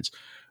difference.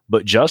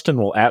 But Justin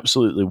will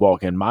absolutely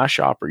walk in my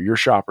shop or your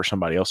shop or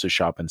somebody else's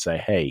shop and say,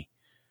 hey,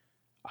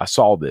 I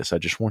saw this. I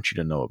just want you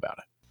to know about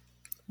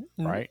it.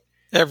 Right.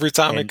 Every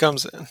time it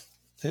comes in,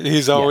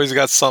 he's always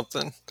got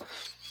something.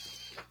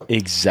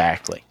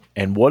 Exactly.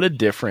 And what a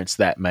difference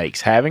that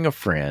makes, having a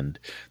friend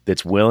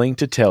that's willing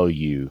to tell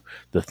you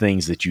the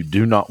things that you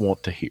do not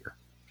want to hear,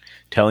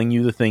 telling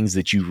you the things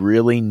that you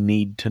really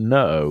need to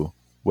know,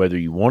 whether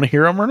you want to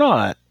hear them or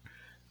not.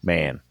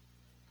 Man,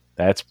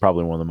 that's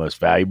probably one of the most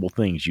valuable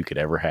things you could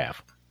ever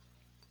have.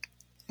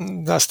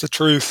 That's the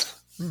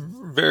truth.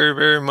 Very,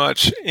 very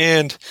much.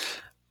 And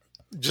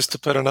just to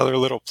put another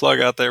little plug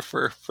out there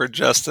for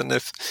Justin,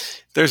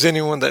 if there's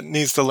anyone that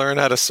needs to learn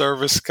how to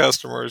service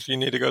customers, you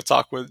need to go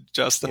talk with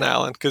Justin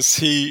Allen, because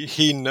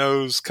he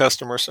knows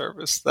customer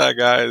service. That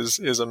guy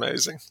is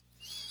amazing.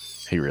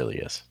 He really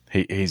is.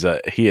 He's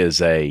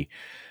a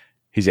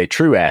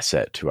true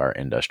asset to our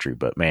industry.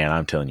 But man,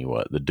 I'm telling you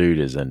what, the dude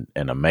is an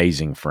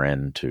amazing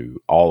friend to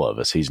all of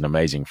us. He's an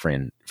amazing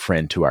friend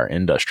to our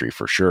industry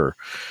for sure.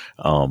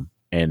 I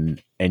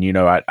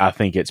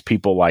think it's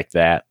people like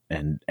that,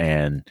 and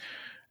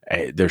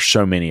there's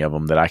so many of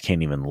them that I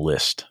can't even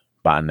list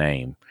by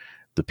name.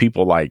 The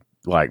people like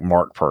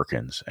Mark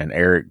Perkins and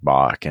Eric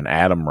Bach and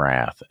Adam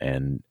Rath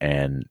and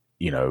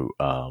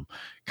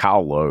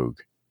Kyle Logue,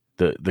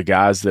 the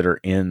guys that are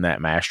in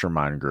that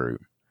mastermind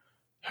group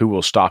who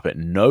will stop at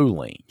no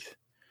length,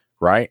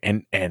 right?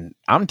 And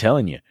I'm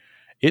telling you,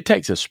 it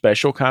takes a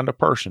special kind of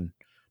person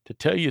to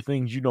tell you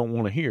things you don't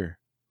want to hear.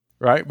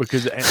 Right.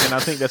 Because, and I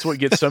think that's what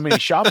gets so many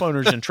shop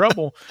owners in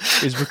trouble,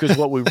 is because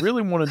what we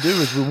really want to do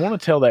is we want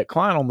to tell that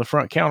client on the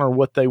front counter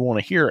what they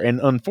want to hear. And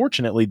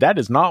unfortunately, that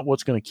is not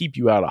what's going to keep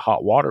you out of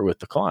hot water with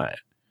the client.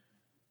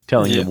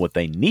 Telling them what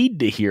they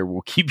need to hear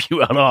will keep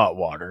you out of hot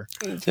water.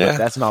 Yeah. But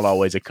that's not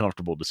always a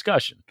comfortable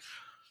discussion.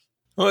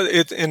 Well,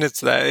 it's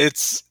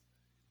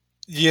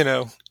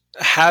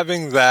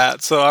having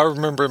that. So I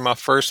remember my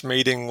first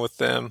meeting with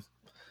them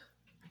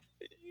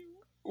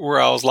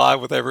where I was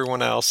live with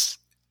everyone else.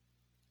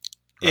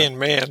 Right. And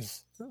man,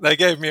 they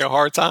gave me a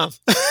hard time.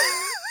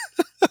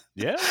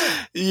 Yeah.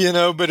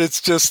 But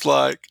it's just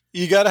like,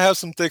 you got to have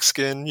some thick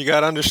skin. You got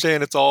to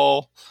understand it's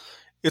all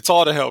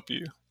to help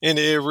you. And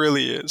it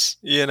really is,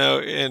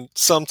 and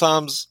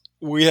sometimes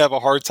we have a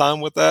hard time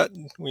with that.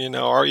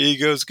 Our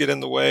egos get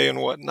in the way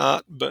and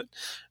whatnot. But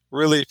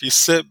really, if you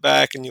sit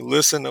back and you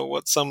listen to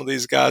what some of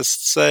these guys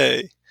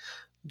say,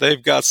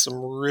 they've got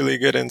some really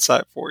good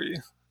insight for you.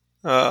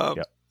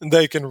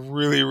 They can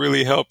really,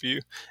 really help you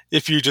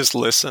if you just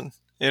listen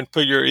and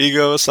put your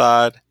ego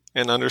aside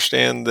and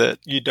understand that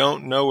you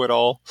don't know it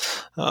all.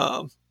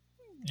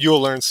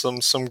 You'll learn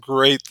some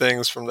great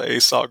things from the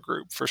ASOG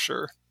group for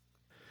sure.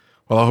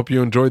 Well, I hope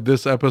you enjoyed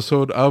this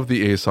episode of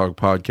the ASOG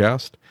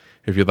podcast.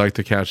 If you'd like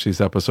to catch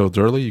these episodes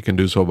early, you can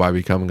do so by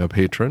becoming a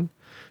patron.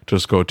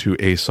 Just go to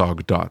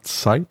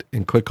asog.site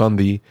and click on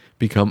the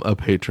Become a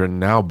Patron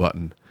Now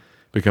button.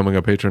 Becoming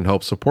a patron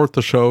helps support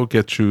the show,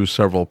 gets you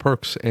several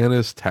perks, and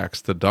is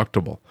tax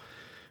deductible.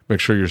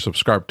 Make sure you're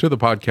subscribed to the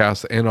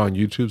podcast and on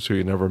YouTube so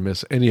you never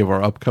miss any of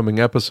our upcoming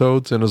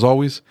episodes. And as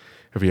always,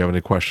 if you have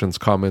any questions,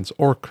 comments,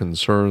 or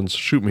concerns,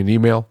 shoot me an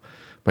email.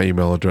 My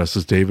email address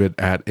is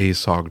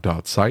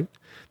david@asog.site.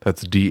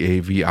 That's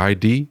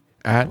DAVID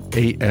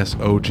 @ASOG.SITE.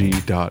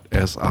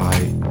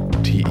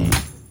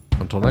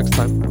 Until next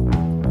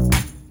time.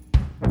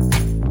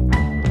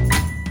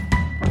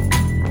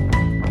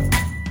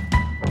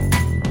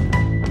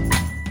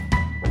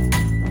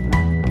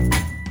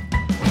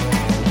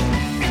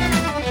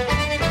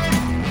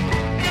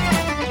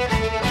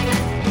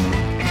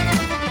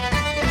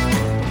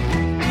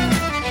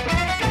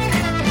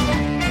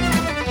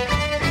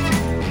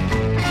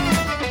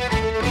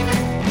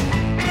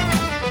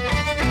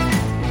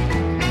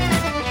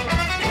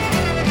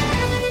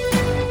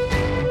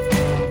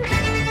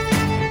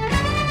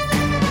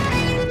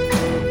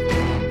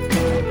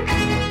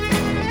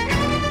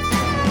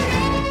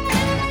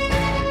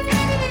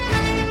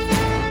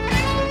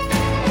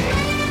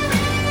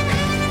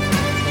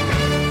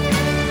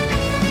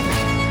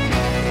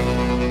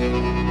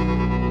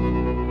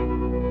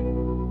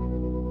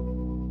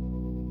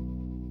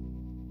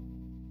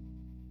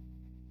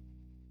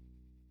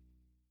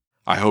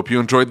 I hope you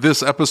enjoyed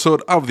this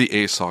episode of the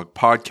ASOG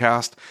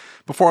podcast.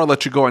 Before I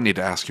let you go, I need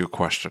to ask you a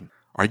question.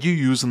 Are you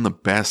using the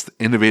best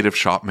innovative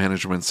shop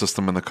management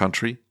system in the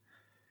country?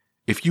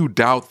 If you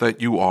doubt that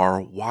you are,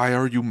 why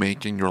are you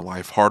making your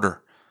life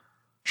harder?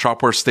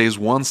 Shopware stays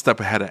one step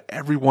ahead of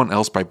everyone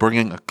else by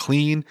bringing a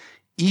clean,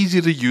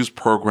 easy-to-use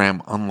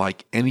program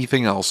unlike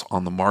anything else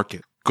on the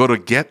market. Go to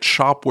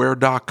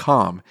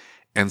getshopware.com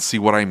and see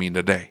what I mean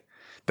today.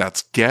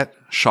 That's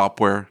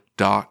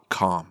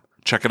getshopware.com.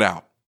 Check it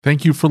out.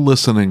 Thank you for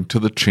listening to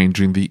the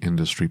Changing the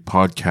Industry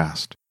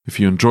podcast. If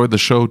you enjoyed the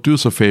show, do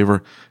us a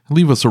favor and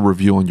leave us a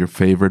review on your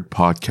favorite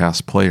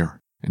podcast player.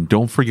 And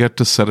don't forget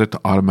to set it to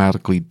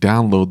automatically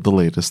download the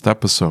latest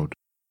episode.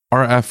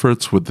 Our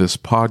efforts with this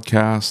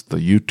podcast, the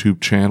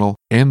YouTube channel,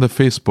 and the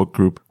Facebook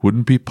group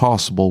wouldn't be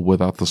possible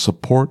without the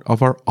support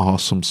of our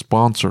awesome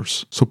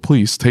sponsors. So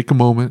please take a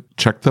moment,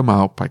 check them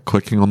out by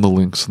clicking on the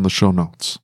links in the show notes.